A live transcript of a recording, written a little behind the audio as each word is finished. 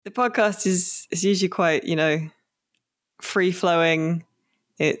The podcast is usually quite, free flowing.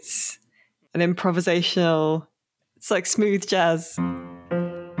 It's an improvisational, it's like smooth jazz.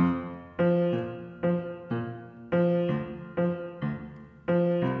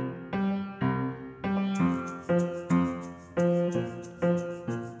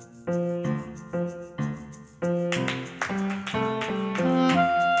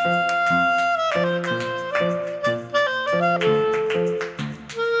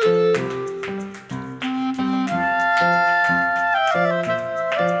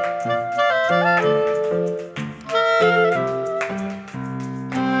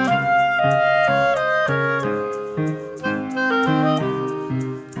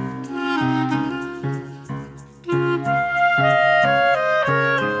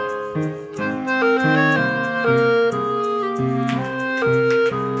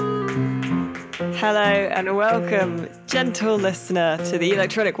 Hello and welcome, gentle listener, to the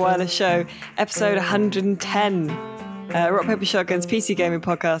Electronic Wireless Show, episode 110. Rock Paper Shotgun's PC gaming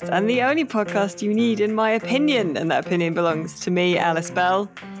podcast, and the only podcast you need, in my opinion, and that opinion belongs to me, Alice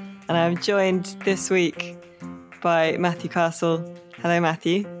Bell. And I'm joined this week by Matthew Castle. Hello,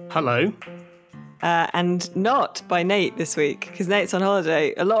 Matthew. Hello. And not by Nate this week, because Nate's on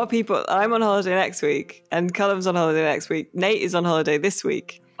holiday. A lot of people, I'm on holiday next week, and Cullum's on holiday next week. Nate is on holiday this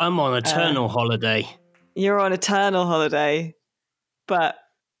week. I'm on eternal holiday. You're on eternal holiday, but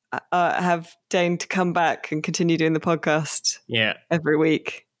have deigned to come back and continue doing the podcast every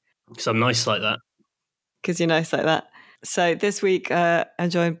week. Because I'm nice like that. Because you're nice like that. So this week,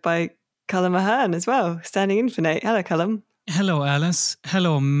 I'm joined by Cullum Ahern as well, standing in for Nate. Hello, Cullum. Hello, Alice.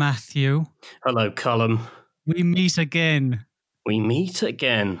 Hello, Matthew. Hello, Cullum. We meet again. We meet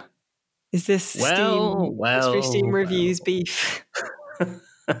again. Is this Steam Reviews beef?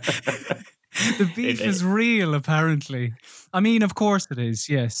 The beef is real, apparently. I mean, of course it is,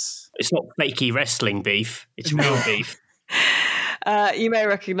 yes. It's not fakey wrestling beef. It's real beef. You may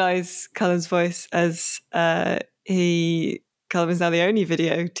recognise Cullum's voice as Cullum is now the only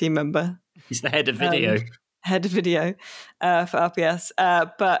video team member. He's the head of video. Head of video for RPS.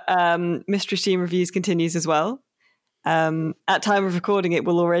 But Mystery Steam Reviews continues as well. At time of recording, it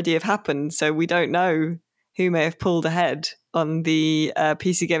will already have happened, so we don't know who may have pulled ahead on the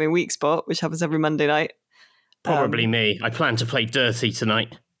PC Gaming Week spot, which happens every Monday night. Probably me. I plan to play dirty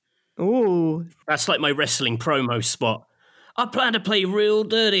tonight. Ooh. That's like my wrestling promo spot. I plan to play real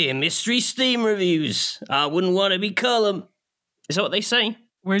dirty in Mystery Steam Reviews. I wouldn't want to be Cullum. Is that what they say?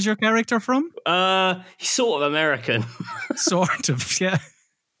 Where's your character from? He's sort of American. Sort of, yeah.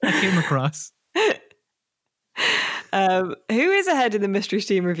 I came across. Who is ahead in the Mystery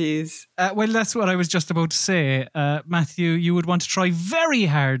Steam Reviews? Well, that's what I was just about to say. Matthew, you would want to try very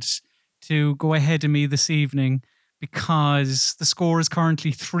hard to go ahead of me this evening because the score is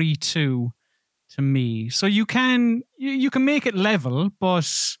currently 3-2 to me. So you can make it level,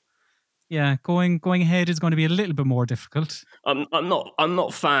 but yeah, going ahead is going to be a little bit more difficult. I'm not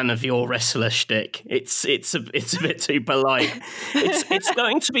a fan of your wrestler shtick. It's a bit too polite. It's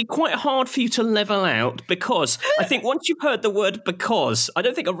going to be quite hard for you to level out because I think once you've heard the word because, I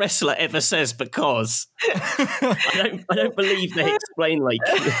don't think a wrestler ever says because. I don't believe they explain like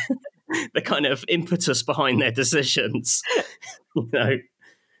the kind of impetus behind their decisions. They're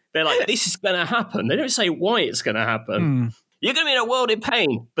like, this is going to happen. They don't say why it's going to happen. You're going to be in a world in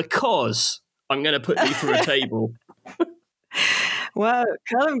pain because I'm going to put you through a table. Wow,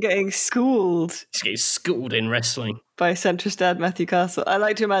 Cullum getting schooled. He's getting schooled in wrestling. By centrist dad Matthew Castle. I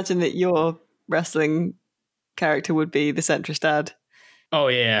like to imagine that your wrestling character would be the centrist dad. Oh,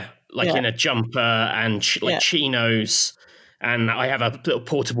 yeah. In a jumper and chinos. And I have a little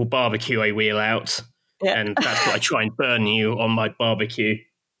portable barbecue I wheel out. Yeah. And that's what I try and burn you on my barbecue.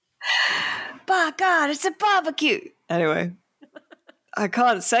 By God, it's a barbecue. Anyway. I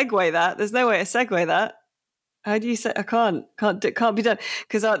can't segue that. There's no way to segue that. How do you say? I can't be done.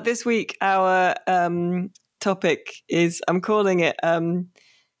 Because this week our topic is, I'm calling it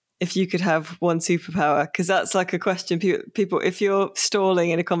if you could have one superpower, because that's like a question people, if you're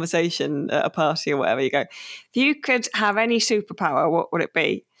stalling in a conversation at a party or whatever, you go, if you could have any superpower, what would it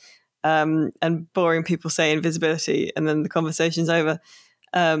be? And boring people say invisibility, and then the conversation's over.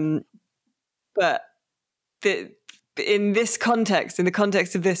 But in this context, in the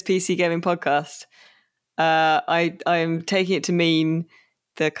context of this PC gaming podcast, I'm taking it to mean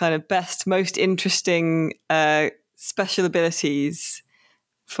the kind of best, most interesting special abilities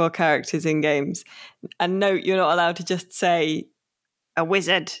for characters in games. And note, you're not allowed to just say a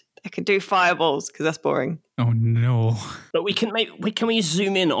wizard that can do fireballs, because that's boring. Oh no! But can we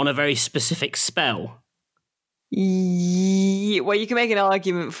zoom in on a very specific spell? Well, you can make an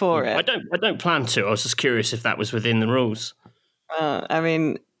argument for it. I don't plan to. I was just curious if that was within the rules. I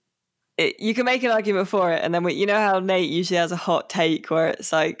mean, you can make an argument for it, and then you know how Nate usually has a hot take where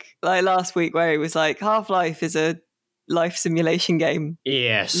it's like last week where he was like, Half-Life is a life simulation game.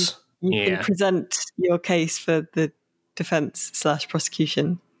 Yes. You can present your case for the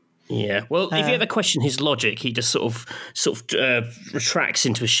defense/prosecution. Yeah. Well, if you ever question his logic, he just sort of retracts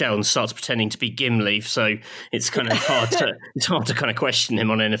into a shell and starts pretending to be Gimli. So it's kind of hard to kind of question him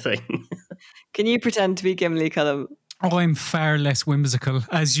on anything. Can you pretend to be Gimli, Callum? Oh, I'm far less whimsical,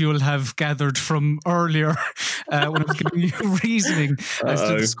 as you'll have gathered from earlier when I was giving you reasoning as to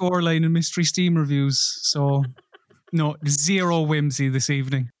the scoreline and Mystery Steam reviews. So, no, zero whimsy this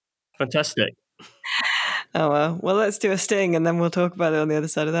evening. Fantastic. Oh, well. Well, let's do a sting and then we'll talk about it on the other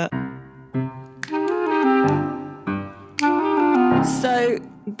side of that. So,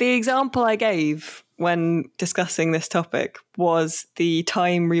 the example I gave when discussing this topic was the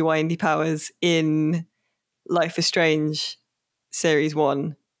time rewindy powers in Life is Strange Series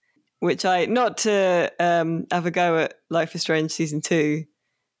 1, which not to have a go at Life is Strange Season 2,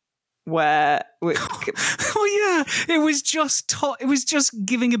 where oh yeah, it was just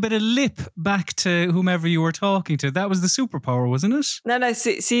giving a bit of lip back to whomever you were talking to. That was the superpower, wasn't it? No,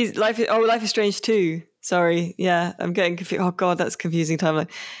 see, Life is Strange 2. Sorry, yeah, I'm getting confused. Oh god, that's a confusing timeline.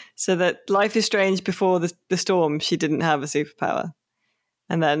 So that Life is Strange before the storm, she didn't have a superpower,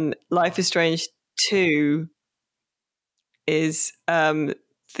 and then Life is Strange 2 is the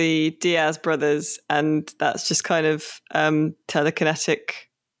Diaz brothers, and that's just kind of telekinetic,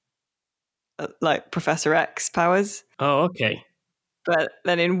 like Professor X powers. Oh, okay. But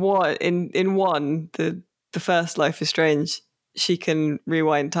then in one, the first Life is Strange, she can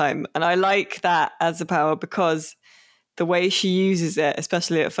rewind time, and I like that as a power because the way she uses it,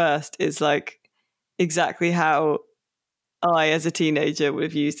 especially at first, is like exactly how I, as a teenager, would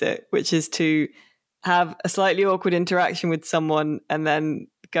have used it, which is to have a slightly awkward interaction with someone and then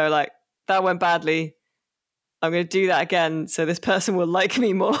go like, that went badly. I'm going to do that again so this person will like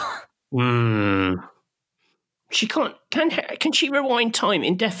me more. She can't. Can she rewind time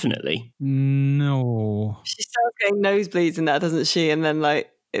indefinitely? No. She starts getting nosebleeds and that, doesn't she? And then like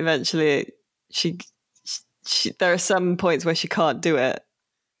eventually she there are some points where she can't do it.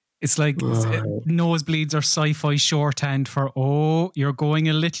 It's like nosebleeds are sci-fi shorthand for, oh, you're going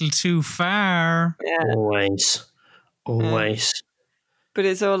a little too far. Yeah. Always. But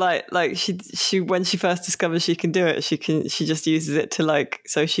it's all like she when she first discovers she can do it, she just uses it to like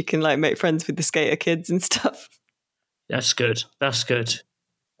so she can like make friends with the skater kids and stuff. That's good.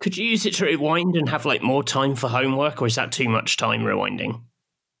 Could you use it to rewind and have like more time for homework, or is that too much time rewinding?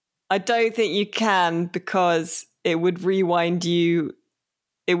 I don't think you can, because it would rewind you.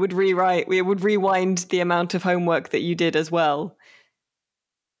 It would rewind the amount of homework that you did as well.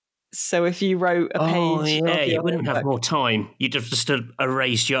 So if you wrote a page, you wouldn't have more time. You'd have just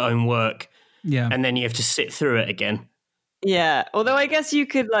erased your own work, and then you have to sit through it again. Yeah, although I guess you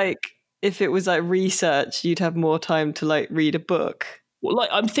could like, if it was like research, you'd have more time to like read a book. Well, like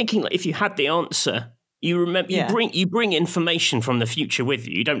I'm thinking, like if you had the answer, you remember, you bring information from the future with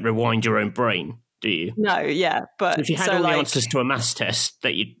you. You don't rewind your own brain, do you? No, yeah, but if you had all the answers to a maths test,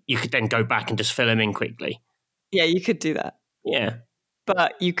 that you could then go back and just fill them in quickly. Yeah, you could do that. Yeah.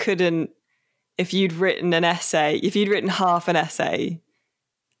 But you couldn't, if you'd written half an essay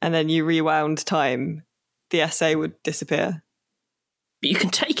and then you rewound time, the essay would disappear. But you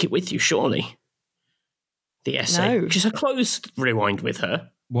can take it with you, surely. The essay. No. Just a closed rewind with her.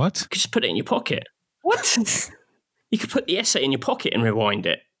 What? You could just put it in your pocket. What? You could put the essay in your pocket and rewind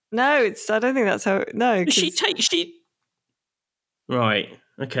it. No, I don't think that's how, no. Right,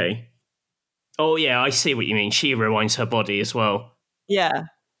 okay. Oh yeah, I see what you mean. She rewinds her body as well. Yeah.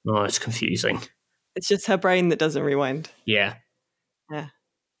 Oh, it's confusing. It's just her brain that doesn't rewind. Yeah. Yeah.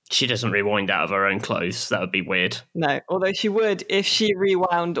 She doesn't rewind out of her own clothes. That would be weird. No, although she would if she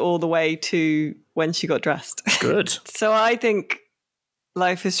rewound all the way to when she got dressed. Good. So I think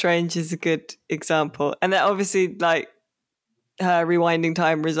Life is Strange is a good example. And then obviously, like, her rewinding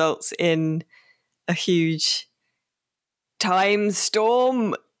time results in a huge time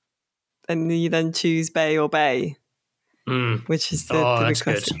storm. And you then choose Bay or Bay. Which is the that's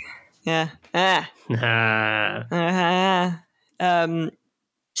good. Yeah.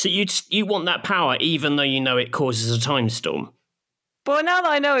 So you want that power even though you know it causes a time storm? But now that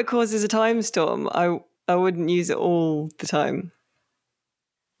I know it causes a time storm, I wouldn't use it all the time.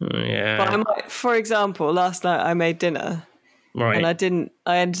 Yeah. But I might, for example, last night I made dinner. Right. And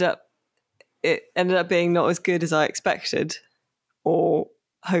it ended up being not as good as I expected or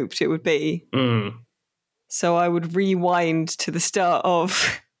hoped it would be. So I would rewind to the start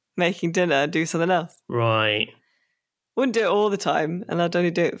of making dinner and do something else. Right. Wouldn't do it all the time, and I'd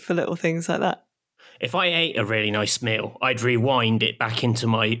only do it for little things like that. If I ate a really nice meal, I'd rewind it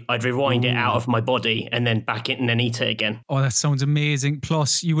out of my body and then back in and then eat it again. Oh, that sounds amazing.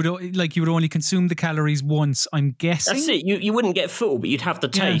 Plus, you would only consume the calories once, I'm guessing. That's it. You wouldn't get full, but you'd have the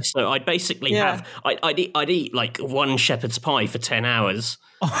taste. So I'd basically I'd eat like one shepherd's pie for 10 hours,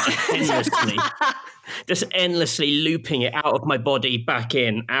 just endlessly looping it out of my body, back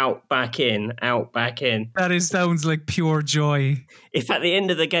in, out, back in, out, back in. That sounds like pure joy. If at the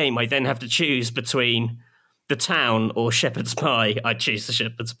end of the game I then have to choose between the town or shepherd's pie, I'd choose the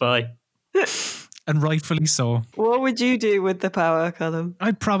shepherd's pie. And rightfully so. What would you do with the power, Callum?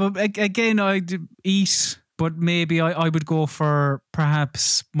 I'd eat, but maybe I would go for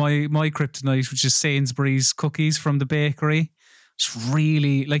perhaps my kryptonite, which is Sainsbury's cookies from the bakery. It's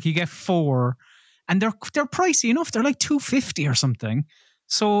really, like, you get 4, and they're pricey enough. They're like $2.50 or something.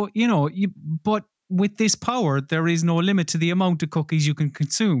 So, but with this power, there is no limit to the amount of cookies you can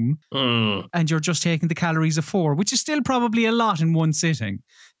consume. And you're just taking the calories of 4, which is still probably a lot in one sitting,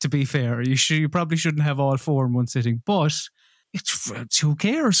 to be fair. You probably shouldn't have all 4 in one sitting, but who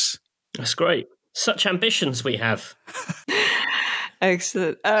cares? That's great. Such ambitions we have.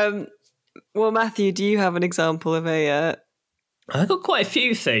 Excellent. Well, Matthew, do you have an example of a... I've got quite a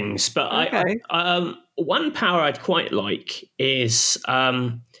few things, but okay. One power I'd quite like is...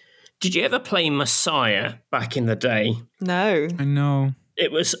 did you ever play Messiah back in the day? No. I know.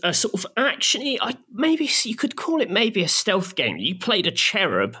 It was a sort of maybe you could call it maybe a stealth game. You played a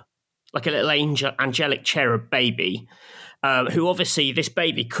cherub, like a little angelic cherub baby, who obviously this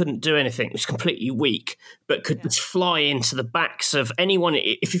baby couldn't do anything. It was completely weak, but could just fly into the backs of anyone.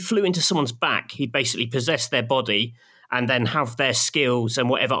 If he flew into someone's back, he'd basically possess their body and then have their skills and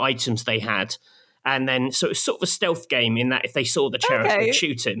whatever items they had. And then, so it's sort of a stealth game in that if they saw the cherub, they'd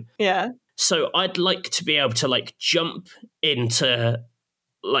shoot him. Yeah. So I'd like to be able to like jump into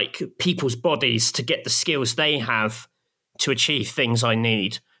like people's bodies to get the skills they have to achieve things I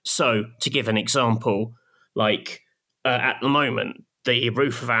need. So to give an example, like at the moment, the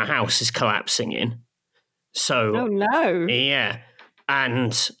roof of our house is collapsing in. So, oh no. Yeah.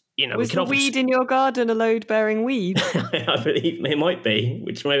 And, was the weed in your garden a load-bearing weed? I believe it might be,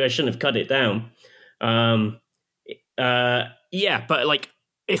 which maybe I shouldn't have cut it down. Yeah, but like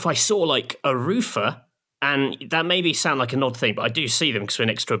if I saw like a roofer, and that maybe sound like an odd thing, but I do see them because we're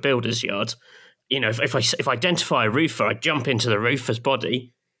next to a builder's yard. If I identify a roofer, I jump into the roofer's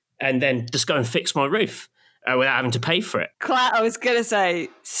body and then just go and fix my roof without having to pay for it. I was going to say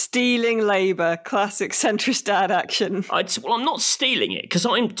stealing labour, classic centrist dad action. Well, I'm not stealing it because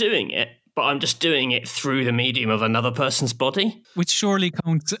I'm doing it, but I'm just doing it through the medium of another person's body. Which surely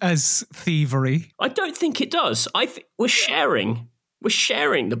counts as thievery. I don't think it does. We're sharing. We're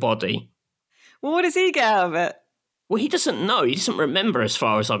sharing the body. Well, what does he get out of it? Well, he doesn't know. He doesn't remember as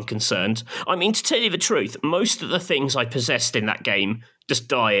far as I'm concerned. I mean, to tell you the truth, most of the things I possessed in that game just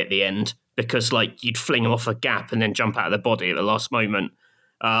die at the end because, like, you'd fling them off a gap and then jump out of the body at the last moment.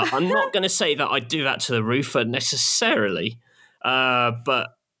 I'm not going to say that I'd do that to the roofer necessarily, but...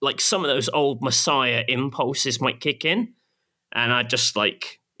 like some of those old Messiah impulses might kick in, and I'd just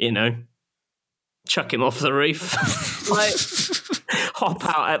chuck him off the roof, like hop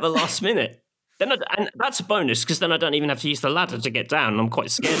out at the last minute. And that's a bonus because then I don't even have to use the ladder to get down. I'm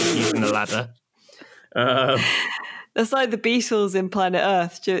quite scared of using the ladder. That's like the Beatles in Planet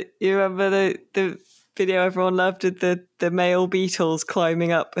Earth. Do you remember the video everyone loved with the male beetles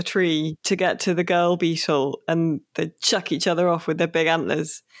climbing up a tree to get to the girl beetle, and they chuck each other off with their big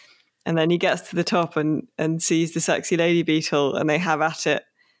antlers, and then he gets to the top and sees the sexy lady beetle, and they have at it,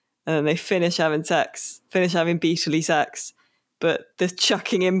 and then they finish having beetly sex, but the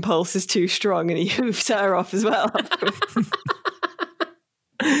chucking impulse is too strong and he hooves her off as well.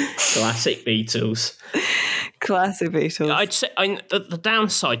 Classic Beatles. Classic Beatles. I'd say the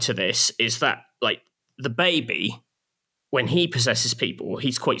downside to this is that, like, the baby, when he possesses people,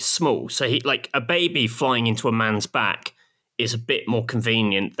 he's quite small. So he, like, a baby flying into a man's back is a bit more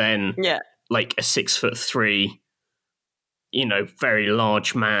convenient than like a 6'3", very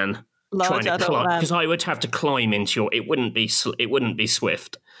large man trying to climb. Because I would have to climb into it wouldn't be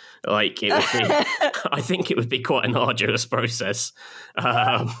swift. Like it would be. I think it would be quite an arduous process.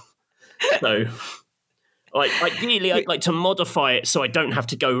 So, like, ideally, I'd like to modify it so I don't have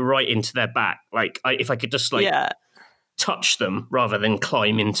to go right into their back. Like, if I could just touch them rather than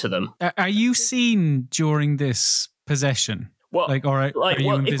climb into them. Are you seen during this possession? Well, like, all right, are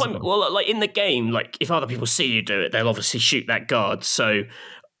you invisible? Like in the game, like if other people see you do it, they'll obviously shoot that guard. So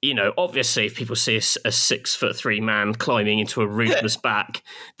you know, obviously, if people see a 6'3" man climbing into a roofless back,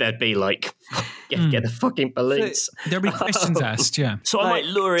 they'd be like, get the fucking police. There'll be questions asked, yeah. So I might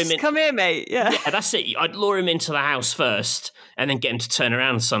lure him in. Come here, mate. Yeah, that's it. I'd lure him into the house first and then get him to turn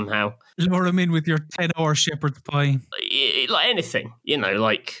around somehow. Lure him in with your 10-hour shepherd's pie. Like anything, you know,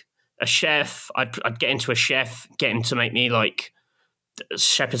 like a chef. I'd get into a chef, get him to make me like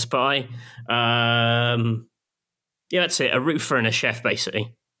shepherd's pie. Yeah, that's it. A roofer and a chef,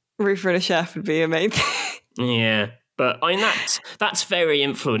 basically. Roofer and a chef would be amazing. Yeah, but I mean that's very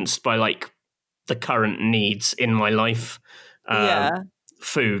influenced by like the current needs in my life.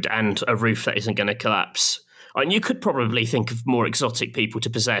 Food and a roof that isn't going to collapse. And you could probably think of more exotic people to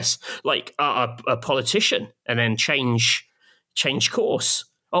possess, like a politician, and then change course.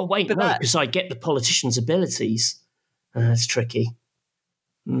 Oh wait, no, because I get the politician's abilities. That's tricky.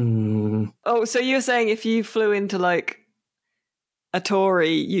 Oh, so you're saying if you flew into like a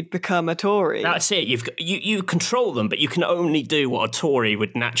Tory, you'd become a Tory? That's it. You control them, but you can only do what a Tory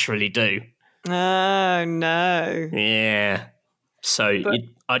would naturally do. Oh no. Yeah. So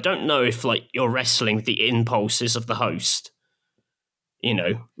I don't know if like you're wrestling with the impulses of the host. You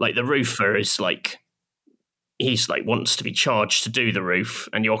know, like the roofer is like, he's like wants to be charged to do the roof,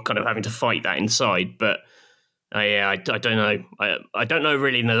 and you're kind of having to fight that inside. But I don't know. I don't know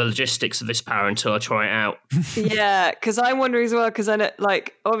really the logistics of this power until I try it out. Yeah, because I'm wondering as well, because I know,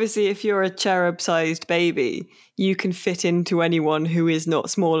 like, obviously if you're a cherub-sized baby, you can fit into anyone who is not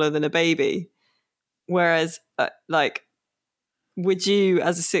smaller than a baby. Whereas, like, would you,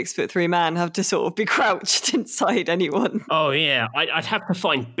 as a 6'3" man, have to sort of be crouched inside anyone? Oh yeah, I'd have to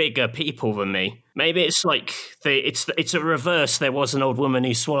find bigger people than me. Maybe it's like it's a reverse. There was an old woman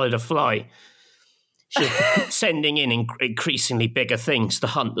who swallowed a fly. She's sending in increasingly bigger things to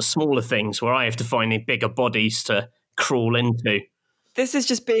hunt the smaller things, where I have to find bigger bodies to crawl into. This is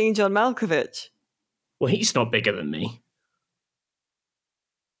just being John Malkovich. Well, he's not bigger than me.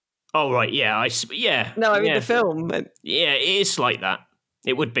 Oh, right, yeah. No, I mean the film. Yeah, it is like that.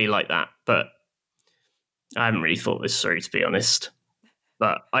 It would be like that, but I haven't really thought this through, to be honest.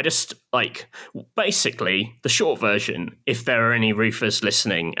 But I just, like, basically, the short version, if there are any roofers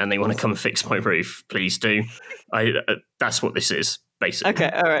listening and they want to come and fix my roof, please do. That's what this is, basically. Okay,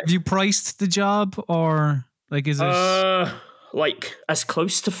 all right. Have you priced the job, or, like, is it... like, as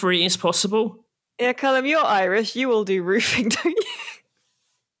close to free as possible? Yeah, Callum, you're Irish. You all do roofing, don't you?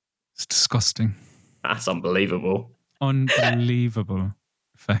 It's disgusting. That's unbelievable. Unbelievable. In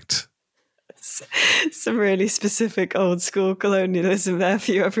fact... Some really specific old school colonialism there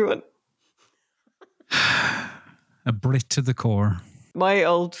for you, everyone. A Brit to the core. My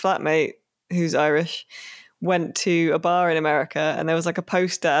old flatmate, who's Irish, went to a bar in America, and there was like a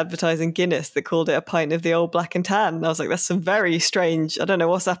poster advertising Guinness that called it a pint of the old black and tan. And I was like, that's some very strange, I don't know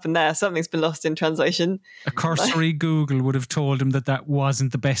what's happened there. Something's been lost in translation. A cursory Google would have told him that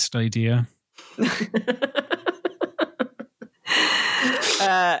wasn't the best idea.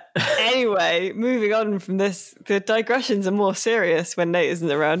 Anyway, moving on from this, the digressions are more serious when Nate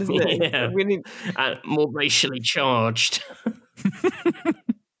isn't around, isn't it? Yeah. We need more racially charged.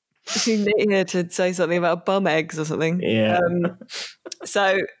 Nate here to say something about bum eggs or something. Yeah.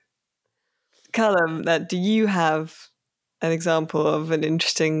 So, Callum, do you have an example of an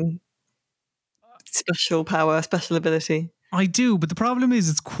interesting special power, special ability? I do, but the problem is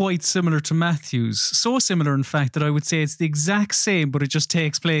it's quite similar to Matthew's. So similar, in fact, that I would say it's the exact same, but it just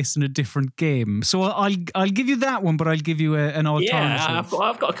takes place in a different game. So I'll give you that one, but I'll give you an alternative. Yeah,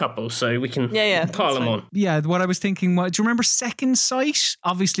 I've got a couple, so we can pile them on. Yeah, what I was thinking, do you remember Second Sight?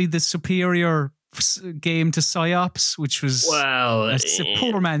 Obviously the superior game to PsyOps, which was a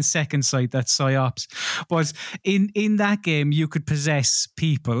poor man's Second Sight, that's PsyOps. But in that game, you could possess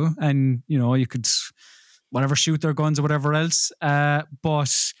people, and you could whatever, shoot their guns or whatever else.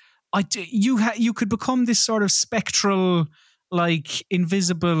 But you could become this sort of spectral, like,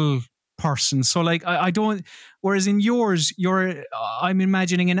 invisible person. So, like, I don't. Whereas in yours, I'm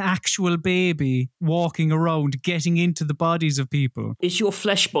imagining an actual baby walking around, getting into the bodies of people. Is your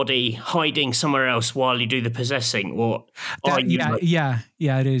flesh body hiding somewhere else while you do the possessing, or yeah,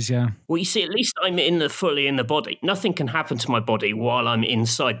 it is. Yeah. Well, you see, at least I'm fully in the body. Nothing can happen to my body while I'm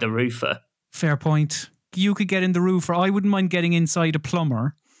inside the roofer. Fair point. You could get in the roof, or I wouldn't mind getting inside a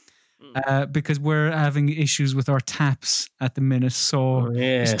plumber, because we're having issues with our taps at the minute. So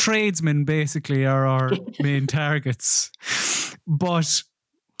tradesmen basically are our main targets. But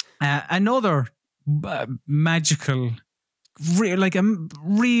another magical, we're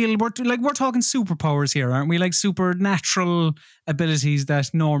talking superpowers here, aren't we? Like supernatural abilities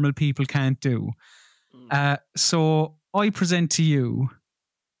that normal people can't do. So I present to you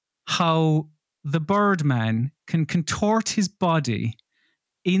how the Birdman can contort his body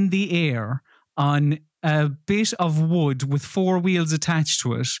in the air on a bit of wood with 4 wheels attached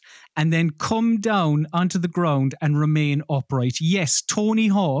to it and then come down onto the ground and remain upright. Yes, Tony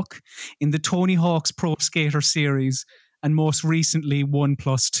Hawk in the Tony Hawk's Pro Skater series and most recently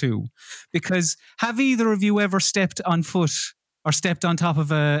 1+2. Because have either of you ever stepped on foot or stepped on top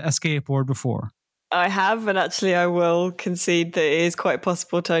of a skateboard before? I have, and actually I will concede that it is quite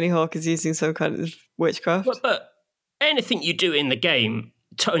possible Tony Hawk is using some kind of witchcraft. But anything you do in the game,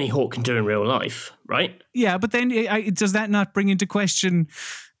 Tony Hawk can do in real life, right? Yeah, but then does that not bring into question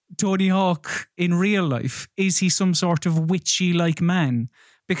Tony Hawk in real life? Is he some sort of witchy-like man?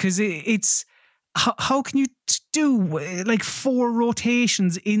 Because it's... How can you do like 4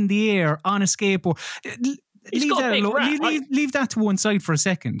 rotations in the air on a skateboard? Leave that to one side for a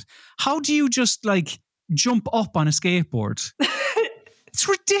second. How do you just like jump up on a skateboard? It's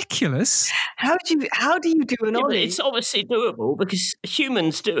ridiculous. How do you do an ollie? It's obviously doable because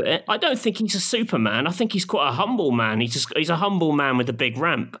humans do it. I don't think he's a Superman. I think he's quite a humble man. He's a humble man with a big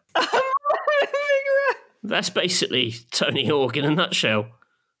ramp. That's basically Tony Hawk in a nutshell.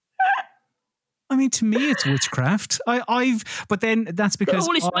 I mean, to me, it's witchcraft. But then that's because but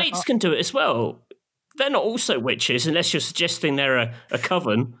all his mates can do it as well. They're not also witches, unless you're suggesting they're a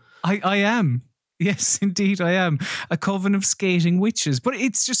coven. I am. Yes, indeed, I am. A coven of skating witches. But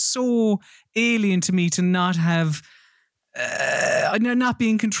it's just so alien to me to not have... not be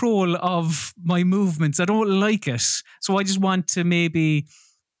in control of my movements. I don't like it. So I just want to maybe...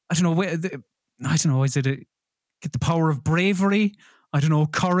 I don't know, is it get the power of bravery? I don't know,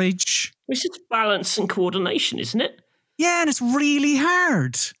 courage? It's just balance and coordination, isn't it? Yeah, and it's really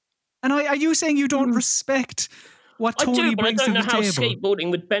hard. And are you saying you don't respect what Tony brings to the table? I don't know how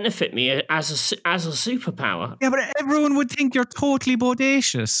skateboarding would benefit me as a superpower. Yeah, but everyone would think you're totally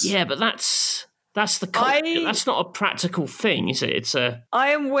bodacious. Yeah, but that's not a practical thing, is it? I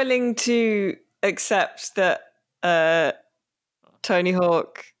am willing to accept that Tony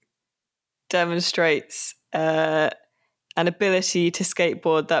Hawk demonstrates an ability to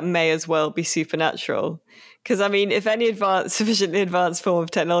skateboard that may as well be supernatural. Because, I mean, if any sufficiently advanced form of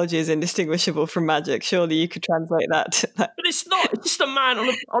technology is indistinguishable from magic, surely you could translate that to that. But it's not. It's just a man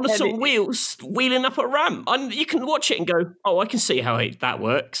on some wheels wheeling up a ramp. And you can watch it and go, oh, I can see how that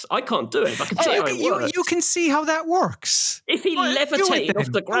works. I can't do it, but I can see how it works. You can see how that works. If he levitated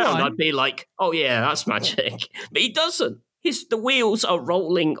off the ground, I'd be like, oh, yeah, that's magic. But he doesn't. The wheels are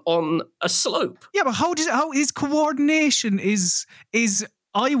rolling on a slope. Yeah, but how his coordination is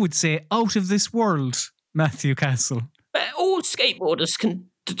I would say out of this world, Matthew Castle. But all skateboarders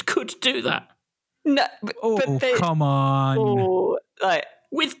could do that. No, come on.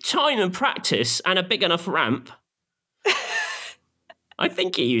 With time and practice and a big enough ramp. I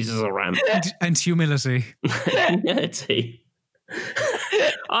think he uses a ramp. And humility. Humility.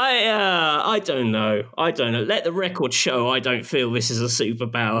 I don't know. Let the record show I don't feel this is a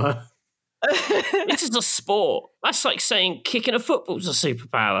superpower. This is a sport. That's like saying kicking a football is a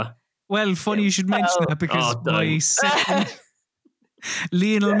superpower. Well, funny you should mention that because my second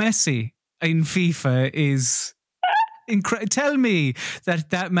Lionel Messi in FIFA is incredible. Tell me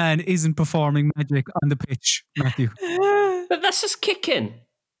that man isn't performing magic on the pitch, Matthew. But that's just kicking.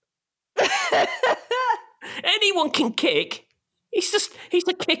 Anyone can kick. He's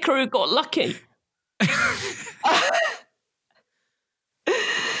a kicker who got lucky.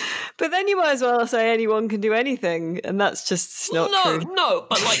 But then you might as well say anyone can do anything, and that's just not true. No,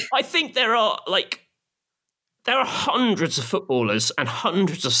 but I think there are hundreds of footballers and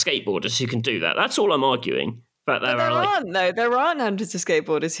hundreds of skateboarders who can do that. That's all I'm arguing. But there aren't hundreds of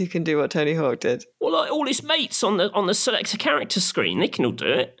skateboarders who can do what Tony Hawk did. Well, like all his mates on the select a character screen, they can all do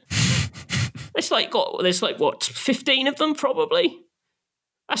it. There's 15 of them probably.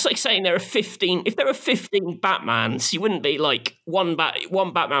 That's like saying there are 15. If there are 15 Batmans, you wouldn't be like one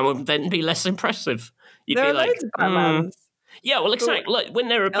Batman would then be less impressive. You'd there be are like, loads of Batmans. Yeah, well, exactly. Like when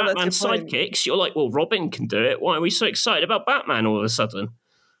there are Batman sidekicks, you're like, well, Robin can do it. Why are we so excited about Batman all of a sudden?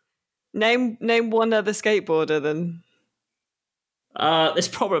 Name one other skateboarder then. There's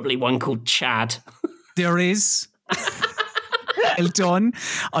probably one called Chad. There is. Well done.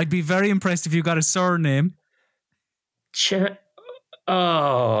 I'd be very impressed if you got a surname. Chad.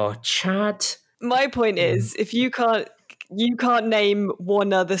 Oh, Chad. My point is, if you can't name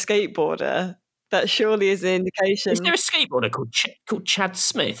one other skateboarder, that surely is an indication. Is there a skateboarder called Chad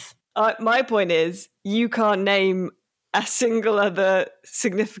Smith? My point is, you can't name a single other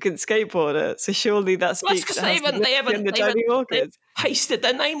significant skateboarder, so surely that speaks to they Tony Hawk is. Pasted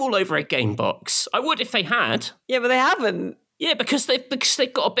their name all over a game box. I would if they had. Yeah, but they haven't. Yeah, because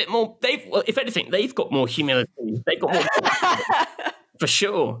they've got a bit more. If anything, they've got more humility. They've got more for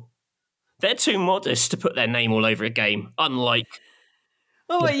sure. They're too modest to put their name all over a game. Unlike,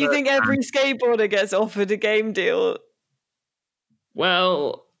 Oh, wait, you think every skateboarder gets offered a game deal?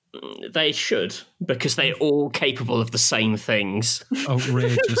 well, they should, because they're all capable of the same things.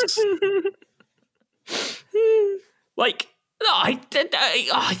 Outrageous. Like, no,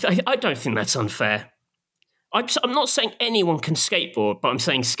 I don't think that's unfair. I'm not saying anyone can skateboard, but I'm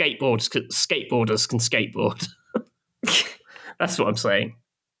saying skateboarders can skateboard. That's what I'm saying.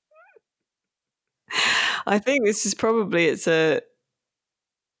 I think this is probably it's a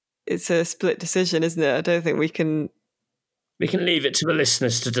split decision, isn't it? I don't think we can leave it to the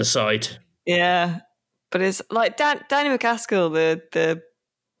listeners to decide. Yeah, but it's like Danny McCaskill, the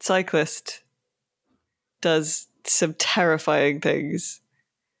cyclist, does some terrifying things,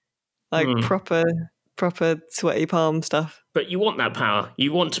 like proper sweaty palm stuff. But you want that power.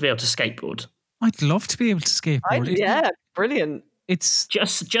 You want to be able to skateboard. I'd love to be able to skateboard. Yeah, brilliant. It's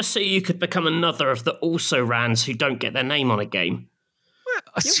just so you could become another of the also-rans who don't get their name on a game.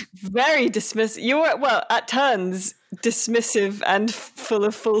 You're very dismissive. You were, well, at turns, dismissive and full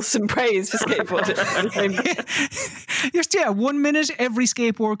of fulsome praise for skateboarding. 1 minute every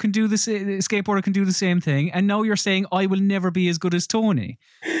skateboarder can do the same thing, and now you're saying I will never be as good as Tony.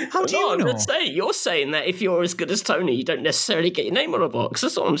 How do you know? I'm saying, you're saying that if you're as good as Tony, you don't necessarily get your name on a box.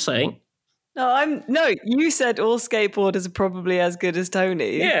 That's what I'm saying. No, you said all skateboarders are probably as good as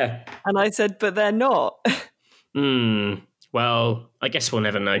Tony. Yeah. And I said, but they're not. Well, I guess we'll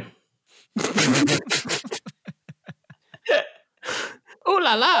never know. Ooh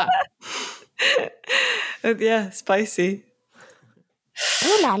la la. Yeah, spicy.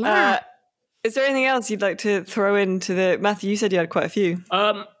 Ooh la la. Is there anything else you'd like to throw into the... Matthew, you said you had quite a few.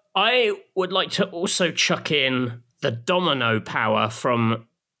 I would like to also chuck in the domino power from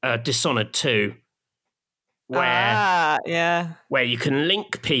Dishonored 2, where you can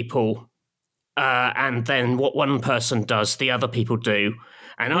link people, and then what one person does, the other people do.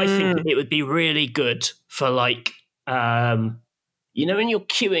 And I think it would be really good for, like, when you're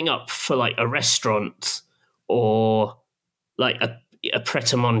queuing up for, like, a restaurant or, like, a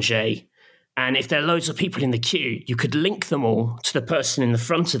pret-a-manger, and if there are loads of people in the queue, you could link them all to the person in the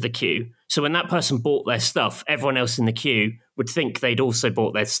front of the queue. So when that person bought their stuff, everyone else in the queue would think they'd also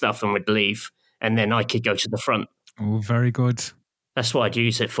bought their stuff and would leave, and then I could go to the front. Oh, very good. That's what I'd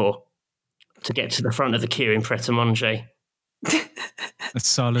use it for, to get to the front of the queue in pret-a-manger. That's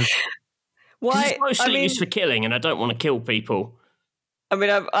solid. Why? It's mostly used for killing, and I don't want to kill people. I mean,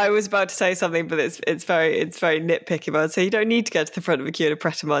 I was about to say something, but it's very nitpicky. But I'd say you don't need to get to the front of a queue at a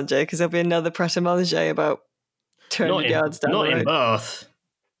pret-a-manger, because there'll be another pret-a-manger about 200 yards down the road. Not in Bath.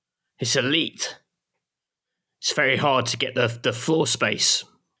 It's elite. It's very hard to get the floor space.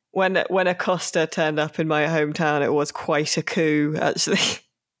 When a Costa turned up in my hometown, it was quite a coup, actually.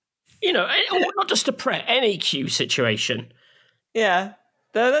 Not just a Pret, any queue situation. Yeah.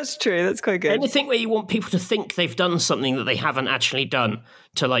 No, that's true. That's quite good. Anything where you want people to think they've done something that they haven't actually done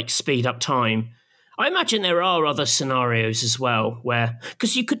to, like, speed up time. I imagine there are other scenarios as well where...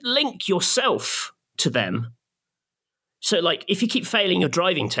 Because you could link yourself to them. So, like, if you keep failing your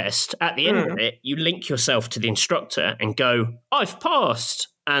driving test, at the end of it, you link yourself to the instructor and go, I've passed,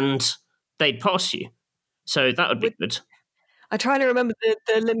 and they'd pass you. So that would be good. I'm trying to remember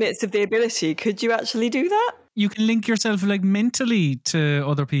the limits of the ability. Could you actually do that? You can link yourself, like, mentally to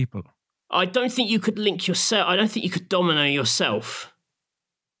other people. I don't think you could link yourself. I don't think you could domino yourself.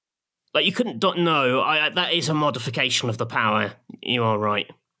 Like, you couldn't... that is a modification of the power. You are right.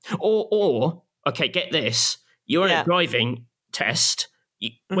 Or okay, get this. You're in a driving test.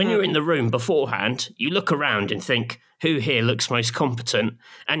 When you're in the room beforehand, you look around and think, who here looks most competent?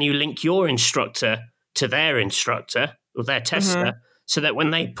 And you link your instructor to their instructor or their tester, so that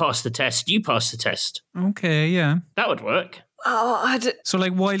when they pass the test, you pass the test. Okay, yeah. That would work. So,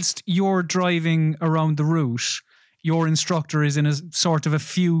 like, whilst you're driving around the route, your instructor is in a sort of a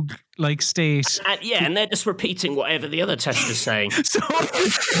fugue-like state. And they're just repeating whatever the other tester's saying. so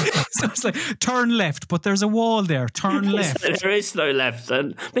it's like, turn left, but there's a wall there. Turn left. There is no left.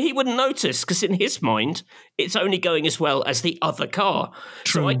 But he wouldn't notice, because in his mind, it's only going as well as the other car.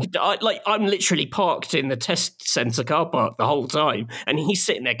 True. So I'm literally parked in the test centre car park the whole time, and he's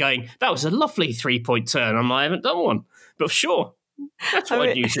sitting there going, that was a lovely 3-point turn. I haven't done one. But sure, that's what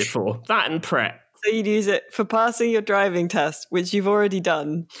I'd use it for. That and Pret. So you'd use it for passing your driving test, which you've already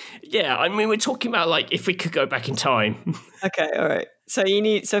done. Yeah, I mean, we're talking about, like, if we could go back in time. Okay, all right.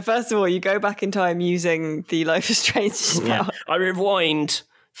 So first of all, you go back in time using the Life is Strange spell. I rewind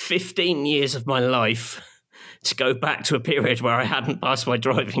 15 years of my life to go back to a period where I hadn't passed my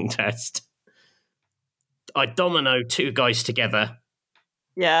driving test. I'd domino 2 guys together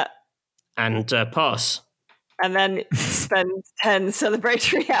Yeah. and pass. And then spend 10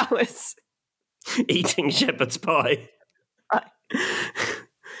 celebratory hours eating shepherd's pie.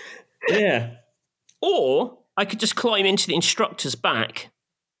 Yeah. Or I could just climb into the instructor's back.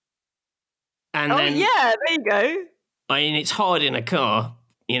 And then, yeah, there you go. I mean, it's hard in a car.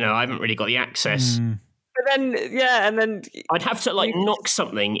 I haven't really got the access. But then, and then... I'd have to, knock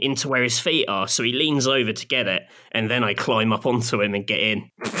something into where his feet are, so he leans over to get it, and then I climb up onto him and get in.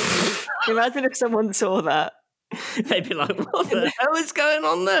 Imagine if someone saw that. They'd be like, what the hell is going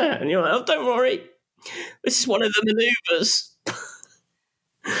on there? And you're like, oh, don't worry. This is one of the manoeuvres.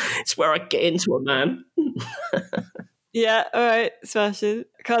 It's where I get into a man. Yeah, all right, smashing.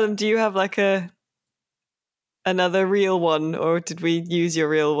 Callum, do you have another real one, or did we use your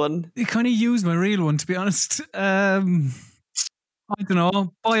real one? You kind of used my real one, to be honest. I don't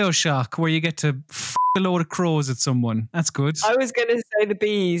know, Bioshock, where you get to f*** a load of crows at someone. That's good. I was going to say the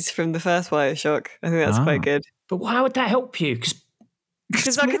bees from the first Bioshock. I think that's quite good. But how would that help you?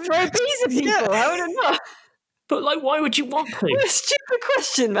 Because I could throw bees at people. Yeah. How would it not? But why would you want to? What a stupid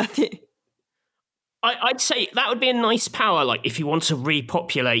question, Matthew. I'd say that would be a nice power, if you want to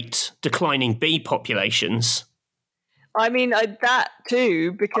repopulate declining bee populations. I mean, that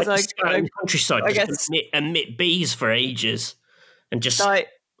too, because in the countryside, I just emit bees for ages, and just I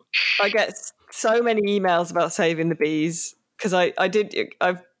get so many emails about saving the bees because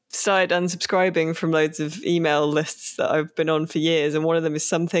I've started unsubscribing from loads of email lists that I've been on for years, and one of them is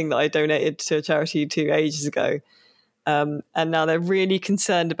something that I donated to a charity 2 ages ago. And now they're really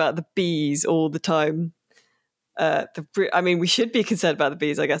concerned about the bees all the time. We should be concerned about the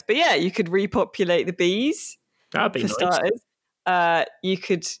bees, I guess. But yeah, you could repopulate the bees. That'd be for nice. Starters. You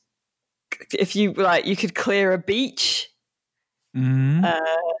could, if you you could clear a beach. Mm-hmm.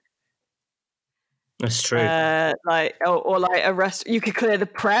 That's true. Or a rest. You could clear the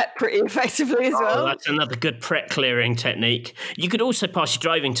Pret pretty effectively as well. That's another good Pret clearing technique. You could also pass your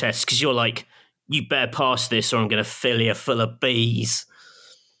driving test because you're like, you better pass this or I'm going to fill you full of bees,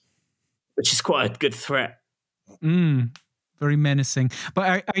 which is quite a good threat. Very menacing.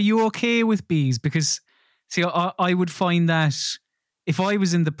 But are you okay with bees? Because, see, I would find that if I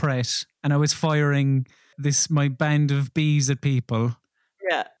was in the Pret and I was firing my band of bees at people,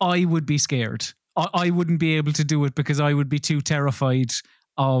 I would be scared. I wouldn't be able to do it because I would be too terrified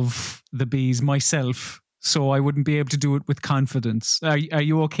of the bees myself. So I wouldn't be able to do it with confidence. Are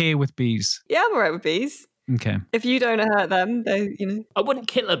you okay with bees? Yeah, I'm all right with bees. Okay. If you don't hurt them, I wouldn't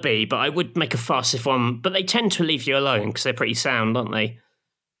kill a bee, but I would make a fuss if one. But they tend to leave you alone because they're pretty sound, aren't they?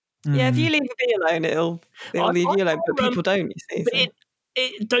 Yeah, if you leave a bee alone, it'll leave you alone. But people don't, you see.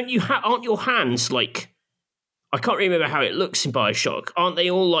 But don't you? Aren't your hands I can't remember how it looks in Bioshock. Aren't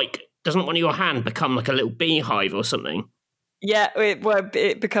they all Doesn't one of your hand become a little beehive or something? Yeah,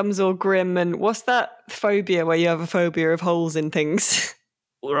 it becomes all grim. And what's that phobia where you have a phobia of holes in things?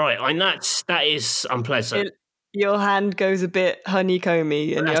 Right, and that is unpleasant. Your hand goes a bit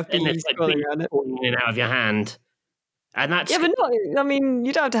honeycomby and you have bees crawling around it. Falling in and out of your hand. And that's... Yeah, but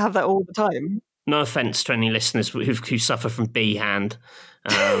you don't have to have that all the time. No offence to any listeners who suffer from bee hand.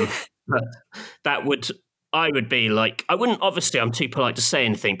 But I would be I wouldn't, obviously I'm too polite to say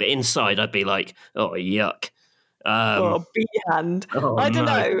anything, but inside I'd be like, oh, yuck. Bee hand. Oh, I don't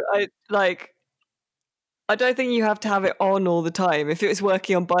know. I don't think you have to have it on all the time. If it was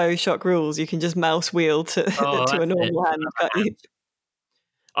working on Bioshock rules, you can just mouse wheel to a normal hand.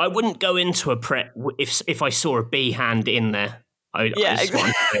 I wouldn't go into a Pret if I saw a bee hand in there.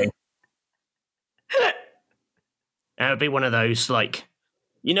 Exactly. And it would be one of those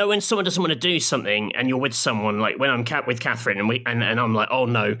when someone doesn't want to do something and you're with someone, when I'm with Catherine and I'm like, oh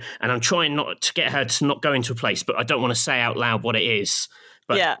no, and I'm trying not to get her to not go into a place, but I don't want to say out loud what it is.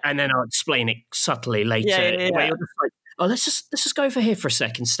 And then I'll explain it subtly later. Where you're just like, oh, let's just go over here for a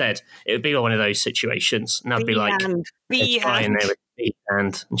sec instead. It would be one of those situations, and I'd be like, bee hand, in there with bee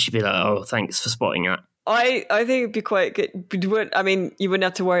hand, and she'd be like, oh, thanks for spotting that. I think it'd be quite good. You wouldn't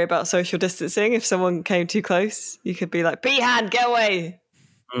have to worry about social distancing if someone came too close. You could be like, bee hand, get away.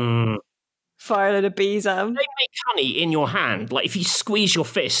 Fire a load of bees at them. They make honey in your hand. If you squeeze your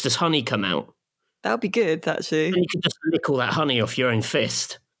fist, does honey come out? That would be good, actually. And you can just lick all that honey off your own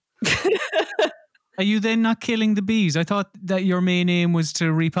fist. Are you then not killing the bees? I thought that your main aim was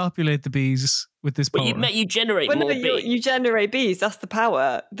to repopulate the bees with this power. But you generate more bees. You generate bees. That's the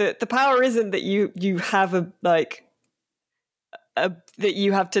power. The power isn't that you have that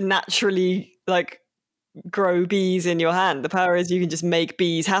you have to naturally grow bees in your hand. The power is you can just make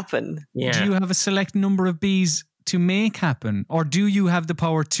bees happen. Yeah. Do you have a select number of bees to make happen, or do you have the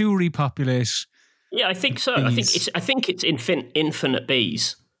power to repopulate? Yeah, I think so. Bees. I think it's infinite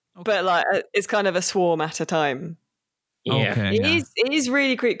bees. But like it's kind of a swarm at a time. Yeah. Okay, It is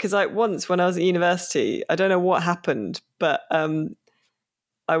really creepy because like once when I was at university, I don't know what happened, but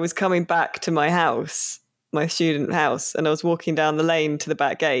I was coming back to my house, my student house, and I was walking down the lane to the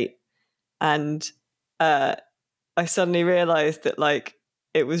back gate, and I suddenly realized that like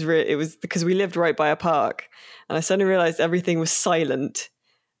it was because we lived right by a park, and I suddenly realized everything was silent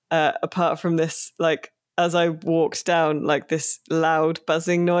apart from this, like as I walked down, like this loud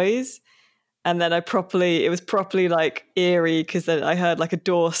buzzing noise. And then it was properly like eerie because then I heard like a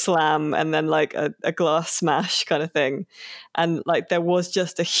door slam and then like a glass smash kind of thing. And like there was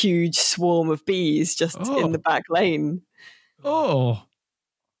just a huge swarm of bees just in the back lane. Oh.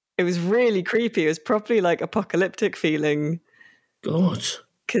 It was really creepy. It was properly like apocalyptic feeling. God.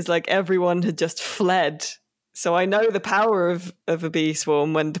 Because like everyone had just fled. So I know the power of a bee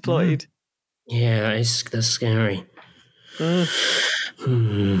swarm when deployed. Yeah, that's scary.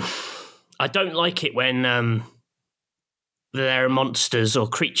 I don't like it when there are monsters or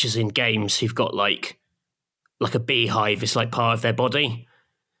creatures in games who've got like a beehive. It's like part of their body.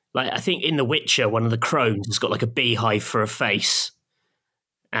 Like I think in The Witcher, one of the crones has got like a beehive for a face,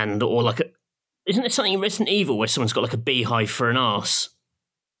 isn't there something in Resident Evil where someone's got like a beehive for an arse?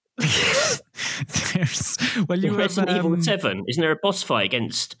 In Resident Evil 7, isn't there a boss fight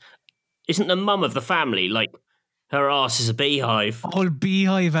against? Isn't the mum of the family like her arse is a beehive? All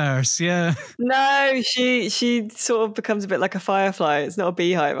beehive arse, yeah. No, she sort of becomes a bit like a firefly. It's not a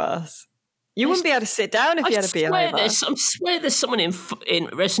beehive ass. You wouldn't be able to sit down if you had a beehive ass. I swear there's someone in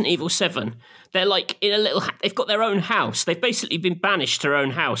Resident Evil 7. They're like in a little. They've got their own house. They've basically been banished to their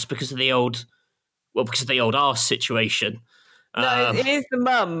own house because of the old arse situation. No, it is the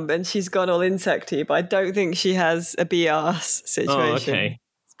mum, and she's gone all insecty, but I don't think she has a bee arse situation. Oh, okay.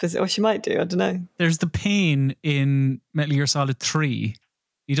 Or she might do, I don't know. There's the pain in Metal Gear Solid 3.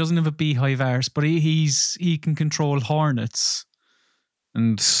 He doesn't have a beehive arse, but he can control hornets.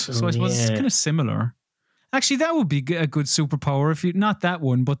 And so I suppose it's kind of similar. Actually, that would be a good superpower if you not that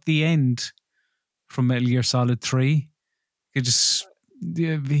one, but the end from Metal Gear Solid 3. He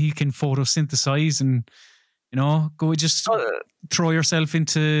can photosynthesize and go just throw yourself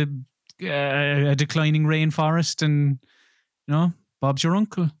into a declining rainforest and Bob's your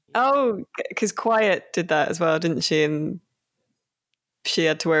uncle. Oh, because Quiet did that as well, didn't she? And she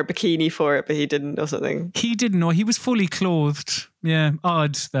had to wear a bikini for it, but he didn't or something. He didn't know. He was fully clothed. Yeah,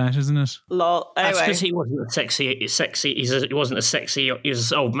 odd that, isn't it? Lol. Anyway. That's because he wasn't a sexy. He wasn't a sexy. He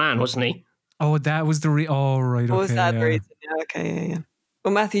was an old man, wasn't he? Oh, that was the right. Okay, was that the reason? Yeah, okay, yeah.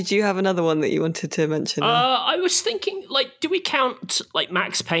 Well, Matthew, do you have another one that you wanted to mention? I was thinking, do we count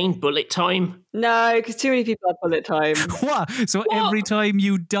Max Payne bullet time? No, because too many people have bullet time. What? So every time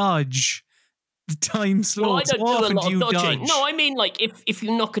you dodge, the time slows. Well, I don't do a lot of dodging. Dodge. No, I mean if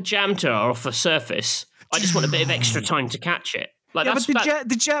you knock a jam jar off a surface, I just want a bit of extra time to catch it. But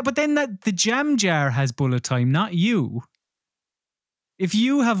then the jam jar has bullet time, not you. If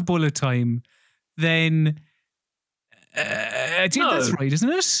you have bullet time, then. That's right, isn't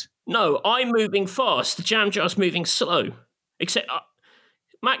it? No, I'm moving fast. The jam jar's moving slow. Except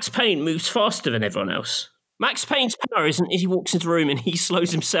Max Payne moves faster than everyone else. Max Payne's power isn't he walks into the room and he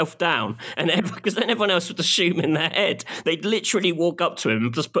slows himself down, because then everyone else would just shoot him in their head. They'd literally walk up to him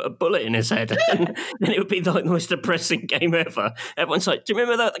and just put a bullet in his head, and then it would be like the most depressing game ever. Everyone's like, "Do you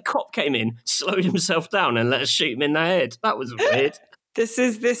remember that the cop came in, slowed himself down, and let us shoot him in the head?" That was weird. This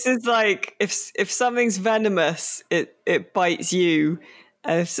is like if something's venomous, it bites you,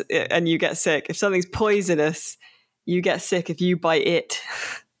 and you get sick. If something's poisonous, you get sick if you bite it.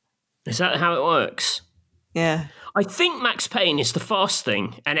 Is that how it works? Yeah. I think Max Payne is the fast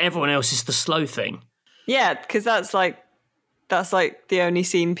thing, and everyone else is the slow thing. Yeah, because that's like the only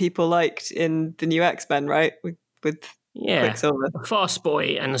scene people liked in the new X-Men, right? With Quicksilver. A fast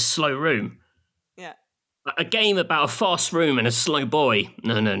boy and a slow room. Yeah. A game about a fast room and a slow boy.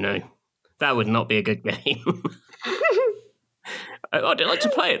 No. That would not be a good game. I'd like to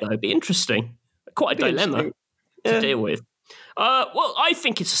play it, though. It'd be interesting. Quite a dilemma to deal with. Well, I